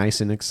all very nice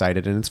and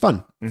excited, and it's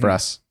fun for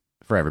us,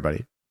 for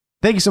everybody.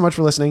 Thank you so much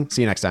for listening.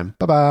 See you next time.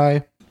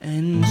 Bye-bye.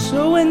 And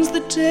so ends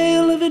the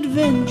tale of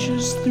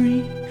adventures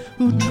 3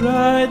 who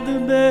tried the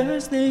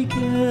best they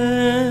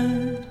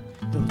can.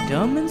 Though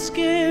dumb and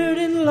scared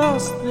and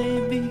lost they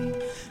be,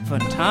 for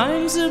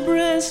times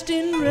abreast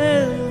in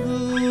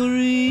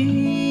revelry.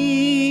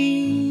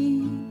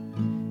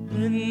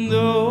 And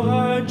though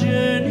our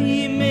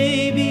journey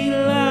may be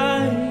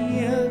like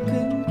a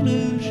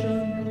conclusion,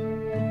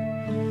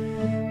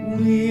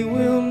 we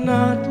will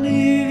not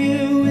leave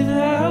you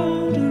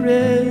without a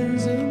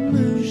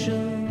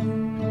resolution.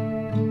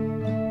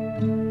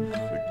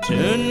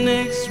 Return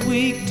next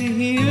week to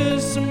hear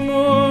some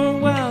more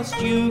whilst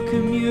you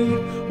commute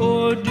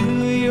or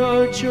do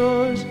your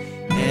chores.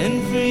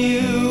 And for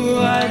you,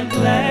 I'd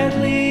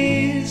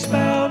gladly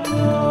spout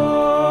more.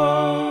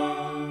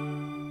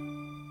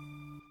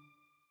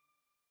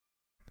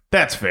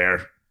 That's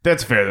fair.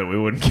 That's fair that we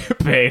wouldn't get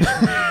paid.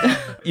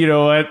 You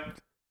know what?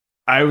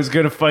 I was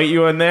going to fight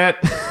you on that.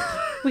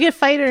 We can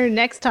fight her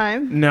next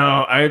time.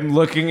 No, I'm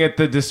looking at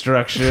the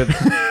destruction.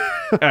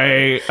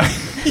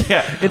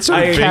 It's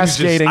sort of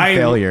cascading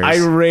failures. I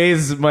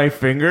raise my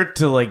finger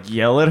to like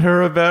yell at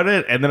her about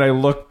it, and then I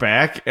look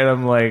back and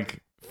I'm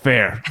like,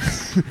 fair.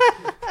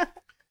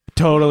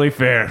 Totally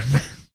fair.